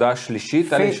לנקודה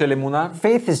שלישית של אמונה.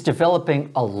 Faith is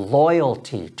developing a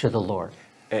loyalty to the Lord.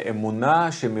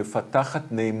 אמונה שמפתחת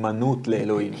נאמנות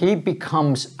לאלוהים. He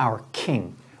becomes our king.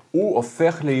 הוא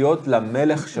הופך להיות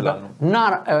למלך שלנו.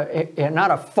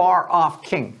 Not a far off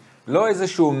king. לא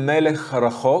איזשהו מלך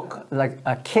רחוק. Like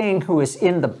a king who is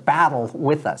in the battle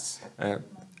with us.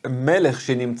 מלך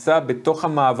שנמצא בתוך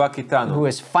המאבק איתנו. Who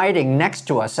is fighting next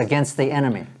to us against the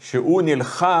enemy. שהוא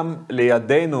נלחם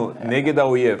לידינו נגד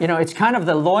האויב. You know, it's kind of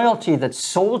the loyalty that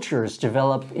soldiers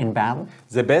develop in battle.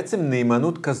 זה בעצם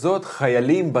נאמנות כזאת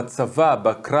חיילים בצבא,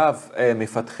 בקרב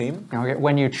מפתחים.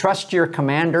 When you trust your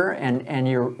commander and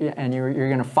you're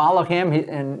going to follow him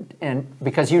and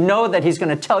because you know that he's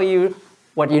going to tell you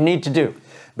what you need to do.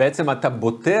 בעצם אתה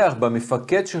בוטח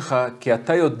במפקד שלך כי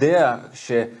אתה יודע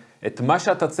את מה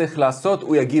שאתה צריך לעשות,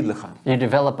 הוא יגיד לך. You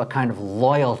develop a kind of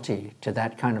loyalty to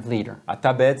that kind of leader.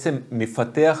 אתה בעצם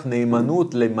מפתח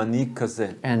נאמנות למנהיג כזה.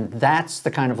 And that's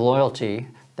the kind of loyalty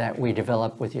that we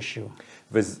develop with Yeshua.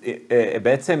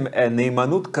 ובעצם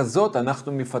נאמנות כזאת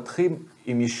אנחנו מפתחים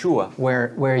עם ישוע.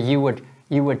 Where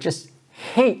you would just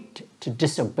hate to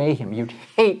disobey him. You'd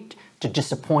hate to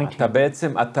disappoint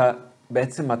him.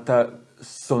 אתה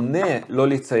שונא לא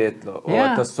לציית לו, או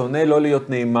אתה שונא לא להיות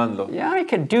נאמן לו. Yeah, I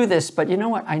could do this, but you know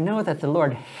what? I know that the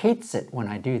Lord hates it when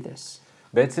I do this.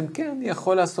 בעצם כן, אני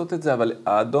יכול לעשות את זה, אבל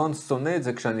האדון שונא את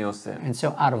זה כשאני עושה. And so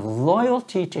out of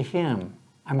loyalty to him,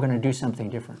 I'm going to do something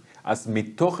different. אז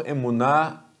מתוך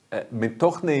אמונה,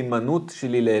 מתוך נאמנות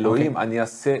שלי לאלוהים, אני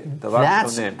אעשה דבר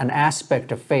שונה. That's an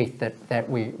aspect of faith that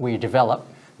we develop.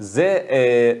 זה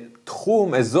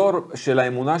תחום, אזור של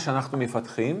האמונה שאנחנו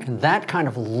מפתחים. And that kind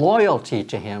of loyalty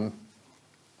to him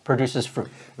produces fruit.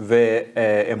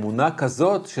 ואמונה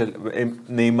כזאת,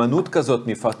 נאמנות כזאת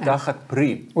מפתחת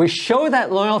פרי. We show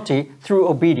that loyalty through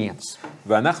obedience.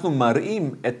 ואנחנו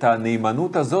מראים את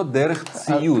הנאמנות הזאת דרך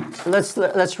ציות.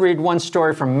 Let's read one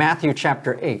story from Matthew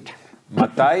chapter 8.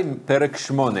 מתי? פרק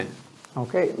 8.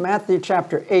 Okay, Matthew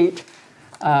chapter 8.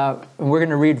 We're going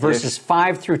to read verses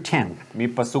 5 through 10.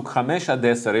 מפסוק 5 עד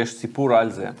 10 יש סיפור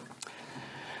על זה.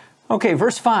 Okay,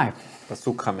 verse 5.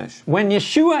 פסוק 5. When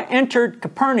Yeshua entered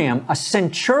Capernaum, a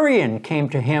centurion came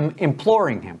to him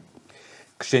imploring him.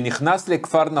 כשנכנס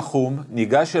לכפר נחום,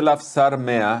 ניגש אליו שר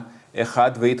 100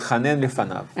 אחד והתחנן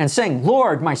לפניו. And saying,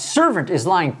 Lord, my servant is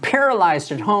lying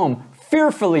paralyzed at home,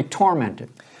 fearfully tormented.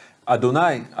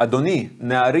 אדוני,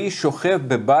 נערי שוכב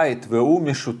בבית והוא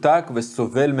משותק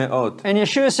וסובל מאוד. And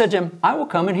Yeshua said to him, I will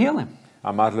come and heal him.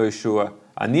 אמר לו ישוע,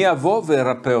 אני אבוא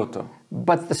וארפא אותו.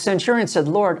 But the centurion said,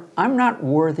 Lord, I'm not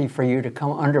worthy for you to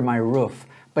come under my roof,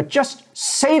 but just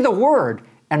say the word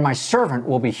and my servant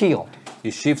will be healed.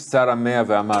 השיב שר המאה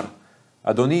ואמר,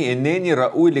 אדוני, אינני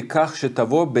ראוי לכך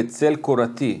שתבוא בצל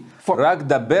קורתי, רק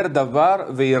דבר דבר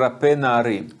וירפא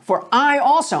נערי. For I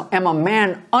also am a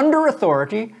man under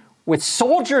authority, with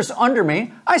soldiers under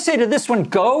me. I say to this one,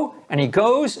 go, and he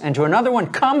goes, and to another one,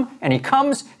 come, and he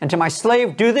comes, and to my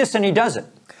slave, do this, and he does it.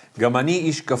 גם אני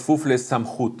איש כפוף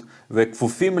לסמכות,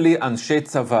 וכפופים לי אנשי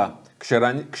צבא.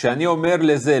 כשאני אומר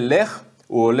לזה לך,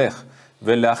 הוא הולך,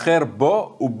 ולאחר בוא,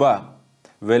 הוא בא,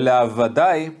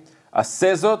 ולעבדי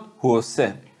עשה זאת, הוא עושה.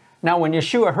 Now, when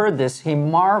Yeshua heard this, he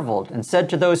marveled and said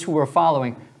to those who were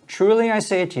following, truly I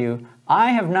say to you, I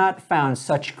have not found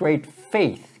such great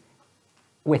faith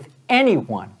with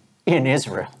anyone in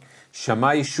Israel.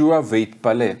 שמע ישוע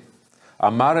והתפלא.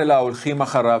 אמר אל ההולכים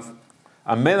אחריו,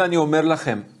 אמן אני אומר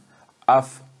לכם,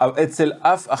 אצל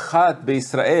אף אחד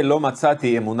בישראל לא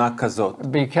מצאתי אמונה כזאת.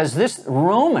 Because this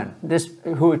Roman,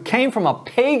 who came from a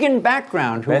pagan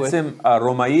background, בעצם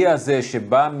הרומאי הזה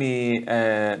שבא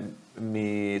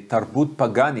מתרבות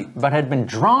פגנית, but had been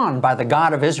drawn by the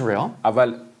God of Israel,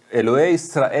 אבל אלוהי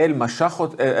ישראל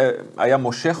היה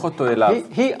מושך אותו אליו.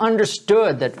 He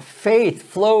understood that faith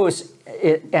flows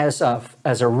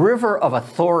as a river of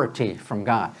authority from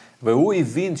God. והוא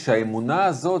הבין שהאמונה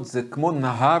הזאת זה כמו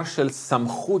נהר של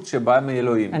סמכות שבא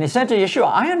מאלוהים. And he said to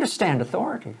Yeshua, I understand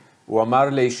authority. הוא אמר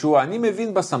לישוע, אני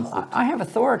מבין בסמכות. I have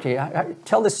authority. I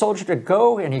tell this soldier to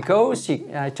go and he goes.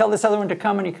 I tell this other one to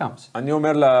come and he comes. אני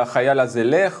אומר לחייל הזה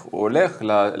לך, הוא הולך,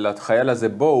 לחייל הזה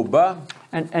בוא, הוא בא.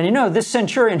 And you know, this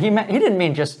centurion, he didn't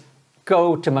mean just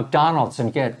go to McDonald's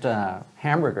and get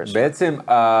hamburgers. בעצם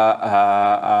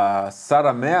השר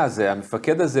המאה הזה,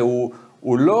 המפקד הזה,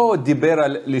 הוא לא דיבר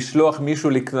על לשלוח מישהו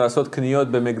לעשות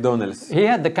קניות במקדונלדס. He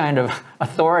had the kind of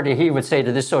authority, he would say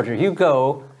to this soldier, you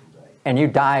go and you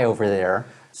die over there,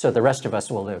 so the rest of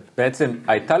us will live. בעצם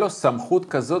הייתה לו סמכות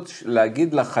כזאת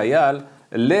להגיד לחייל,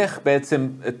 לך בעצם,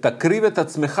 תקריב את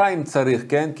עצמך אם צריך,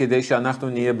 כן? כדי שאנחנו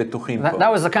נהיה בטוחים פה.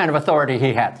 That was the kind of authority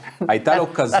he had. הייתה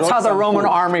לו כזאת סמכות. That's how the Roman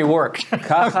army worked.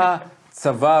 ככה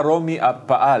צבא רומי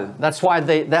פעל. That's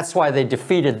why they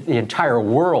defeated the entire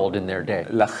world in their day.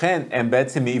 לכן הם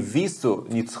בעצם הביסו,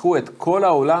 ניצחו את כל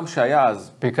העולם שהיה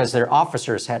אז. Because their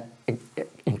officers had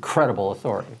incredible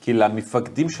authority. כי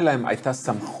למפקדים שלהם הייתה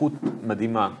סמכות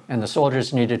מדהימה. And the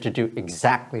soldiers needed to do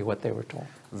exactly what they were told.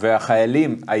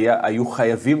 והחיילים היו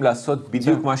חייבים לעשות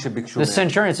בדיוק מה שביקשו The מהם.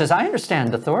 centurion says, I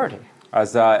understand authority.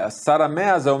 אז השר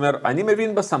המאה הזה אומר, אני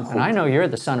מבין בסמכות. And I know you're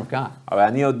the son of God. אבל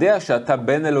אני יודע שאתה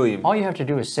בן אלוהים. All you have to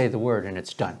do is say the word and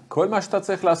it's done. כל מה שאתה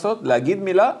צריך לעשות, להגיד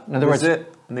מילה, וזה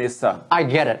נעשה. I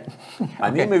get it.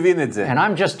 אני מבין את זה. And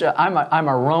I'm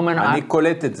a Roman. אני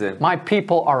קולט את זה. My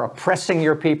people are oppressing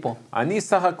your people. אני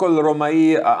סך הכל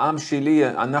רומאי, העם שלי,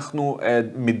 אנחנו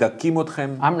מדכאים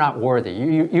אתכם. I'm not worthy.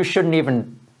 You shouldn't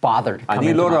even bother to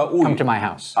come to my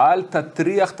house. אל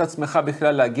תטריח את עצמך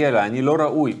בכלל להגיע אליי, אני לא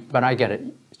ראוי. But I get it.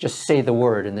 Just say the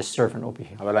word and this servant will be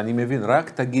healed. אבל אני מבין, רק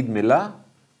תגיד מילה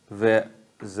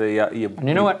וזה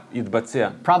יתבצע.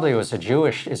 Probably it was a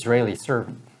Jewish Israeli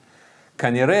servant.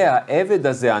 כנראה העבד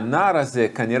הזה, הנער הזה,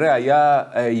 כנראה היה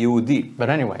יהודי. But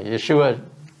anyway, Yeshua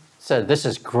said this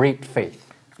is great faith.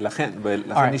 לכן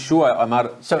ישוע אמר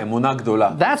אמונה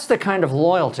גדולה. That's the kind of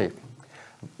loyalty.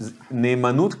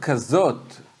 נאמנות כזאת.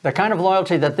 The kind of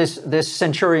loyalty that this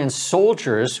centurion's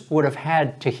soldiers would have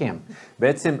had to him.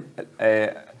 בעצם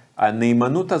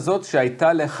הנאמנות הזאת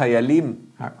שהייתה לחיילים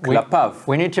כלפיו.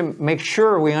 We need to make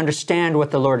sure we understand what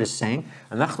the Lord is saying.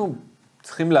 אנחנו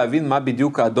צריכים להבין מה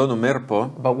בדיוק האדון אומר פה.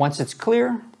 But once it's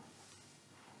clear,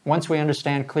 once we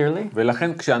understand clearly,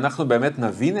 ולכן כשאנחנו באמת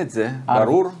נבין את זה,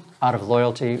 ברור. Out of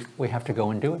loyalty, we have to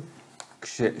go and do it.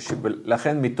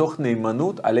 לכן מתוך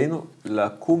נאמנות עלינו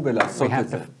לקום ולעשות את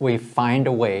זה. We find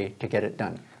a way to get it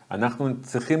done. אנחנו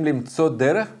צריכים למצוא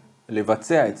דרך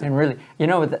לבצע את זה. And really, you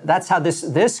know, that's how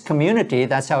this community,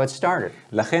 that's how it started.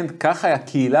 לכן ככה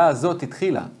הקהילה הזאת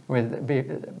התחילה.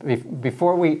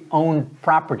 Before we owned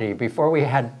property, before we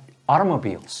had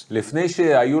automobiles. לפני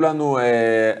שהיו לנו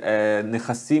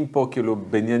נכסים פה, כאילו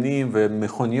בניינים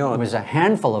ומכוניות. There was a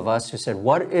handful of us who said,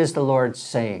 what is the Lord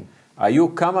saying?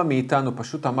 היו כמה מאיתנו,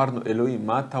 פשוט אמרנו, אלוהים,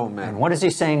 מה אתה אומר? And what is he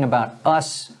saying about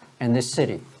us and this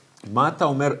city? מה אתה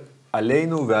אומר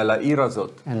עלינו ועל העיר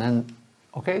הזאת? And then,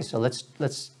 okay, so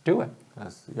let's do it.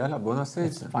 אז יאללה, בוא נעשה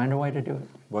את זה. Find a way to do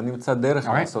it. בוא נמצא דרך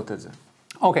לעשות את זה.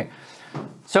 Okay,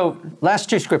 so last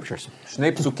two scriptures.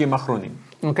 שני פסוקים אחרונים.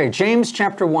 Okay, James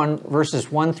chapter 1,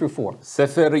 verses 1 through 4.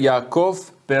 ספר יעקב,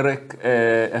 פרק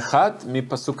 1,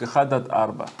 מפסוק 1 עד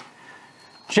 4.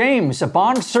 James, a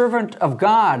bondservant of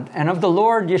God and of the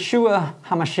Lord Yeshua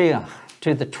HaMashiach,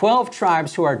 to the 12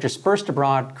 tribes who are dispersed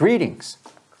abroad, greetings.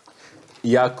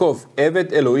 יעקב,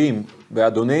 עבד אלוהים,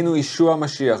 ואדוננו ישוע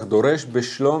המשיח, דורש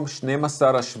בשלום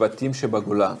 12 השבטים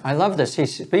שבגולה. I love this.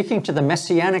 He's speaking to the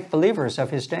Messianic believers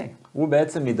of his day. הוא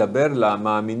בעצם מדבר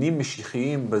למאמינים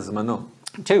משיחיים בזמנו.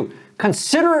 2.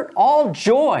 Consider it all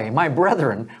joy, my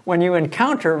brethren, when you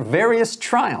encounter various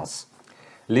trials.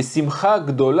 לשמחה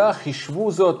גדולה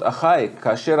חישבו זאת, אחי,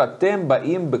 כאשר אתם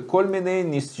באים בכל מיני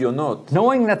ניסיונות.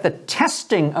 Knowing that the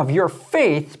testing of your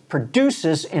faith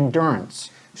produces endurance.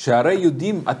 שהרי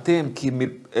יודעים אתם כי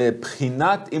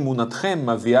מבחינת אמונתכם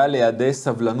מביאה לידי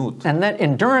סבלנות. And let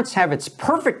endurance have its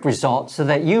perfect result so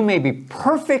that you may be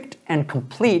perfect and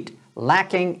complete,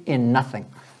 lacking in nothing.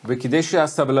 וכדי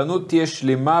שהסבלנות תהיה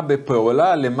שלמה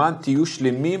בפעולה, למען תהיו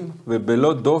שלמים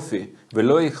ובלא דופי,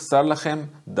 ולא יחסר לכם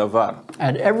דבר.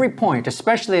 At every point,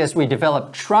 especially as we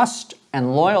develop trust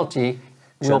and loyalty,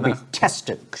 we'll be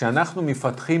tested. כשאנחנו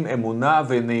מפתחים אמונה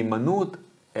ונאמנות,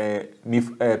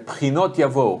 בחינות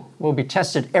יבואו. We'll be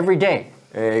tested every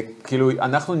day. כאילו,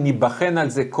 אנחנו ניבחן על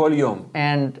זה כל יום.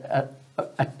 And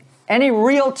any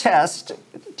real test,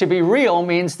 to be real,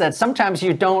 means that sometimes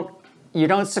you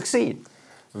don't succeed.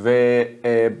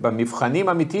 ובמבחנים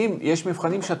אמיתיים, יש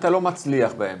מבחנים שאתה לא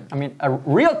מצליח בהם. I mean, a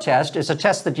real test is a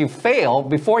test that you fail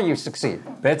before you succeed.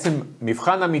 בעצם,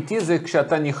 מבחן אמיתי זה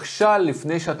כשאתה נכשל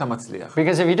לפני שאתה מצליח.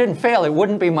 Because if you didn't fail, it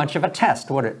wouldn't be much of a test,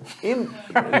 would it?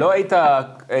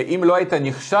 אם לא היית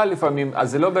נכשל לפעמים,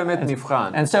 אז זה לא באמת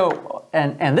מבחן. And so,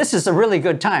 and this is a really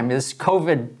good time, this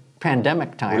COVID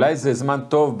pandemic time. אולי זה זמן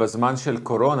טוב בזמן של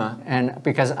קורונה. And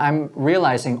because I'm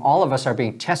realizing all of us are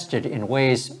being tested in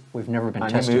ways we've never been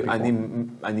tested before.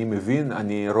 אני מבין,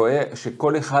 אני רואה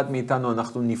שכל אחד מאיתנו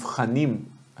אנחנו נבחנים.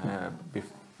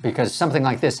 Because something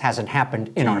like this hasn't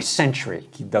happened in our century.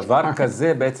 כי דבר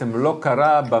כזה בעצם לא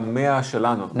קרה במאה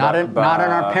שלנו. Not in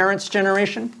our parents'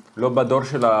 generation. לא בדור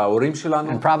של ההורים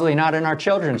שלנו. And probably not in our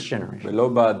children's generation. ולא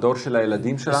בדור של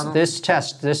הילדים שלנו. This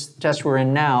test we're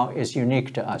in now is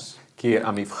unique to us. כי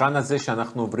המבחן הזה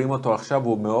שאנחנו עוברים אותו עכשיו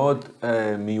הוא מאוד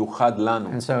מיוחד לנו.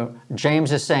 And so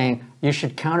James is saying, you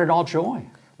should count it all joy.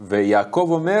 ויעקב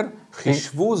אומר,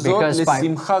 חישבו זאת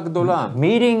לשמחה גדולה.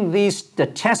 Meeting the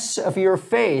tests of your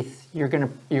faith, you're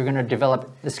going to develop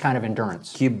this kind of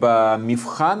endurance. כי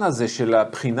במבחן הזה של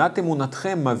בחינת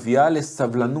אמונתכם מביאה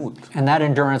לסבלנות. And that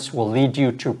endurance will lead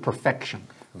you to perfection.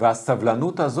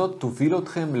 והסבלנות הזאת תוביל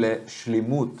אתכם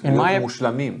לשלימות, להיות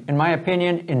מושלמים. In my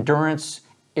opinion, endurance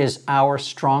is our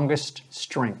strongest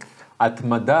strength.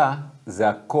 התמדה זה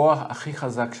הכוח הכי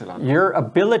חזק שלנו. Your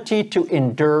ability to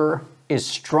endure is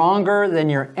stronger than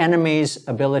your enemy's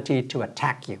ability to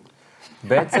attack you.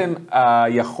 בעצם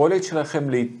היכולת שלכם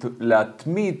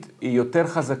להתמיד היא יותר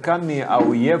חזקה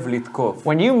מהאויב לתקוף.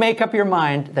 When you make up your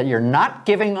mind that you're not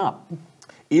giving up,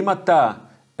 אם אתה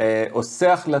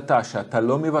עושה החלטה שאתה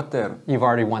לא מוותר, you've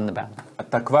already won the battle.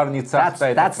 אתה כבר ניצחת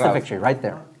את That's the הקרב. victory right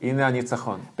there. הנה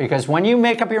הניצחון. Because when you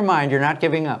make up your mind, you're not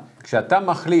giving up. כשאתה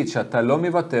מחליט שאתה לא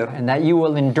מוותר, And that you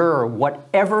will endure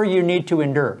whatever you need to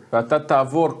endure. ואתה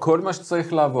תעבור כל מה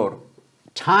שצריך לעבור.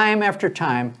 Time after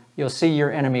time, you'll see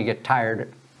your enemy get tired.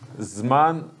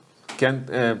 זמן, כן,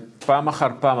 פעם אחר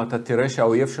פעם אתה תראה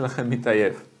שהאויב שלכם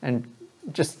מתעייף. And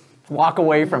just walk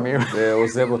away from you.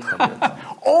 ועוזב אותך בעצם.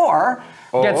 Or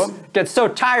gets so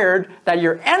tired that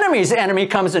your enemy's enemy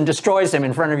comes and destroys him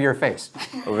in front of your face.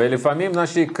 ולפעמים מה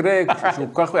שיקרה, שהוא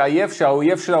כך עייף,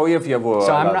 שהאויב של האויב יבוא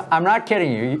So עליו. I'm not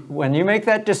kidding you. When you make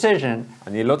that decision,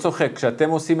 אני לא צוחק, כשאתם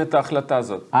עושים את ההחלטה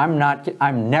הזאת.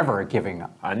 I'm never giving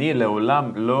up. אני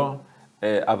לעולם לא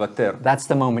אוותר. That's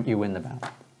the moment you win the battle.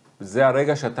 זה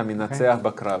הרגע שאתה מנצח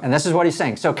בקרב. And this is what he's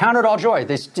saying. So count it all joy.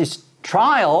 These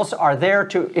trials are there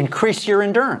to increase your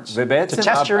endurance, to ובעצם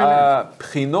test your endurance.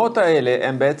 הבחינות האלה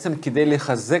הם בעצם כדי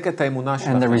לחזק את האמונה And the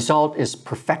שלכם. result is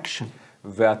perfection.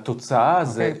 והתוצאה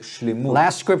זה שלמות.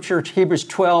 Last scripture, Hebrews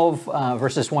 12,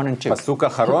 verses 1 and 2. פסוק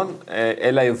אחרון,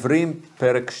 אל העברים,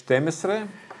 פרק 12.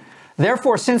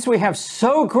 Therefore, since we have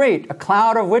so great a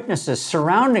cloud of witnesses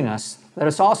surrounding us, let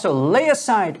us also lay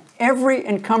aside every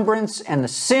encumbrance and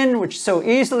the sin which so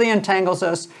easily entangles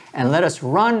us, and let us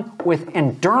run with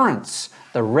endurance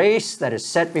the race that is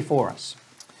set before us.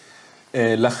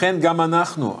 לכן גם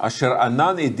אנחנו, אשר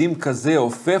ענן עדים כזה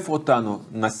עופף אותנו,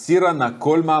 נסיר נא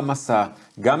כל מעמסה,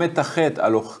 גם את החטא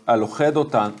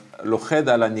הלוכד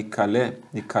על הניקלה,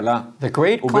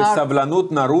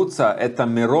 ובסבלנות נרוצה את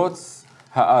המרוץ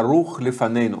הערוך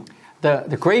לפנינו.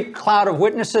 The great cloud of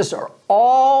witnesses are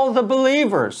all the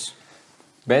believers.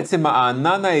 בעצם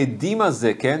הענן העדים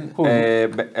הזה, כן?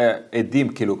 עדים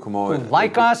כאילו כמו...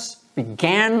 Like us,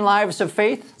 began lives of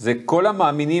faith, זה כל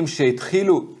המאמינים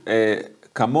שהתחילו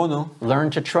כמונו, learn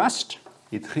to trust,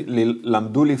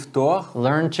 למדו לפתוח,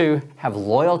 learn to have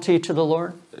loyalty to the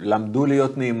Lord, למדו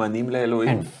להיות נאמנים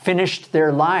לאלוהים, and finished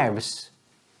their lives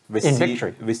in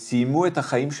victory. וסיימו את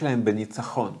החיים שלהם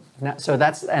בניצחון. So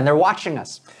that's, and they're watching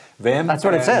us. והם That's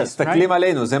what it says, מסתכלים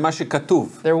עלינו, זה מה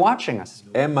שכתוב. They're watching us.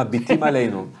 הם מביטים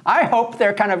עלינו. I hope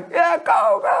they're kind of, yeah, go.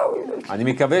 אני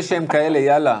מקווה שהם כאלה,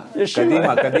 יאללה,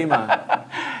 קדימה, קדימה.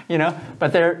 You know,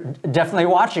 but they're definitely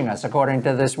watching us according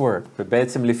to this word.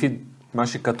 ובעצם לפי מה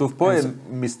שכתוב פה, הם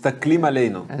מסתכלים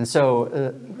עלינו. And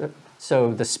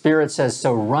so the Spirit says,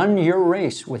 so run your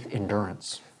race with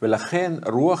endurance. ולכן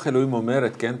רוח אלוהים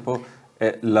אומרת, כן, פה,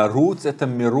 לרוץ את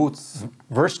המרוץ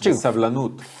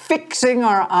בסבלנות. Fixing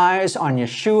our eyes on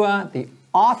Yeshua, the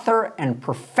author and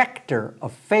perfecter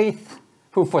of faith,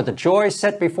 who for the joy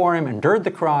set before him endured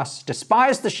the cross,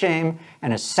 despised the shame,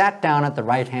 and has sat down at the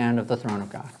right hand of the throne of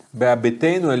God.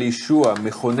 בהביטנו אל ישוע,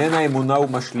 מכונן האמונה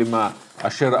ומשלימה,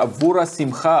 אשר עבור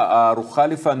השמחה הארוכה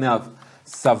לפניו,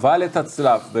 סבל את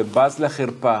הצלב ובז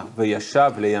לחרפה,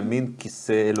 וישב לימין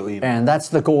כיסא אלוהים. And that's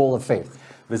the goal of faith.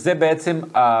 וזה בעצם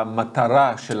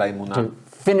המטרה של האמונה. To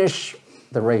finish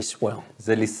the race well.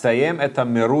 זה לסיים את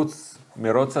המרוץ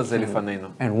הזה לפנינו.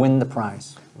 And win the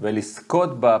prize.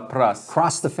 ולזכות בפרס.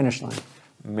 Cross the finish line.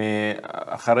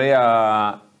 אחרי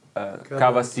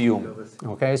קו הסיום.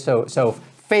 Okay, so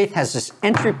faith has this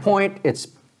entry point.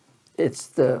 It's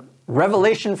the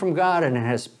revelation from God, and it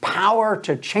has power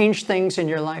to change things in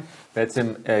your life.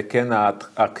 בעצם, כן,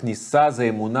 הכניסה זה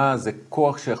אמונה, זה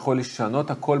כוח שיכול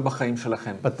לשנות הכל בחיים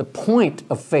שלכם. But the point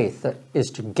of faith is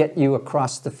to get you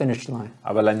across the finish line.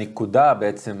 אבל הנקודה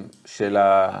בעצם של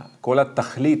כל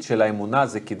התכלית של האמונה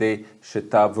זה כדי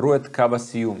שתעברו את קו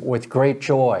הסיום. With great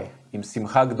joy. עם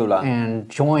שמחה גדולה.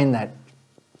 And join that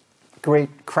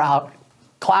great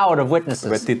cloud of witnesses.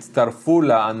 ותצטרפו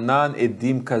לענן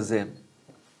עדים כזה.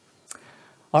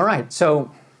 All right, so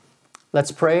let's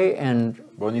pray, and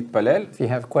בואו נתפלל. if you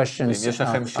have questions, אם יש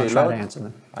לכם I'll שאלות, try to answer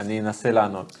them. אני אנסה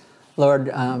לענות. Lord,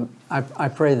 I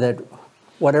pray that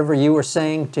whatever you are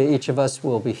saying to each of us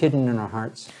will be hidden in our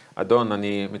hearts. אדון,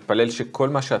 אני מתפלל שכל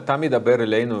מה שאתה מדבר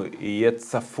אלינו יהיה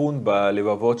צפון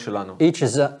בלבבות שלנו. Each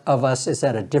of us is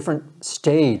at a different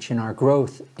stage in our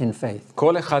growth in faith.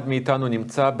 כל אחד מאיתנו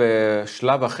נמצא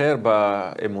בשלב אחר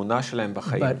באמונה שלהם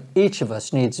בחיים. But each of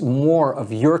us needs more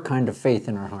of your kind of faith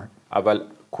in our heart. אבל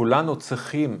כולנו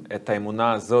צריכים את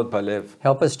האמונה הזאת בלב.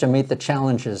 Help us to meet the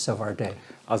challenges of our day.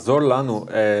 עזור לנו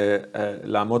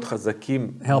לעמוד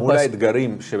חזקים מול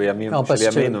האתגרים של ימינו. Help us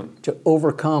to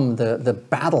overcome the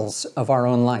battles of our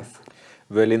own life.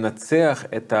 ולנצח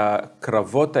את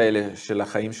הקרבות האלה של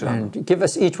החיים שלנו. And give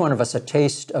us, each one of us, a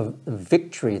taste of the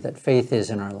victory that faith is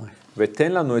in our life.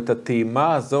 ותן לנו את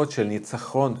הטעימה הזאת של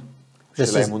ניצחון,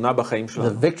 של האמונה בחיים שלנו.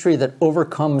 The victory that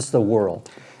overcomes the world.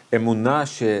 אמונה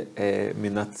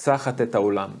שמנצחת את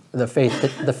העולם. The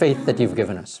faith that you've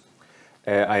given us.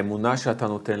 האמונה שאתה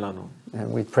נותן לנו.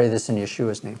 And we pray this in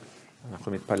Yeshua's name.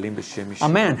 אנחנו מתפללים בשם ישוע.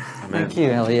 Amen. Thank you,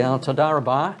 Eliel. Toda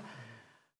rabah.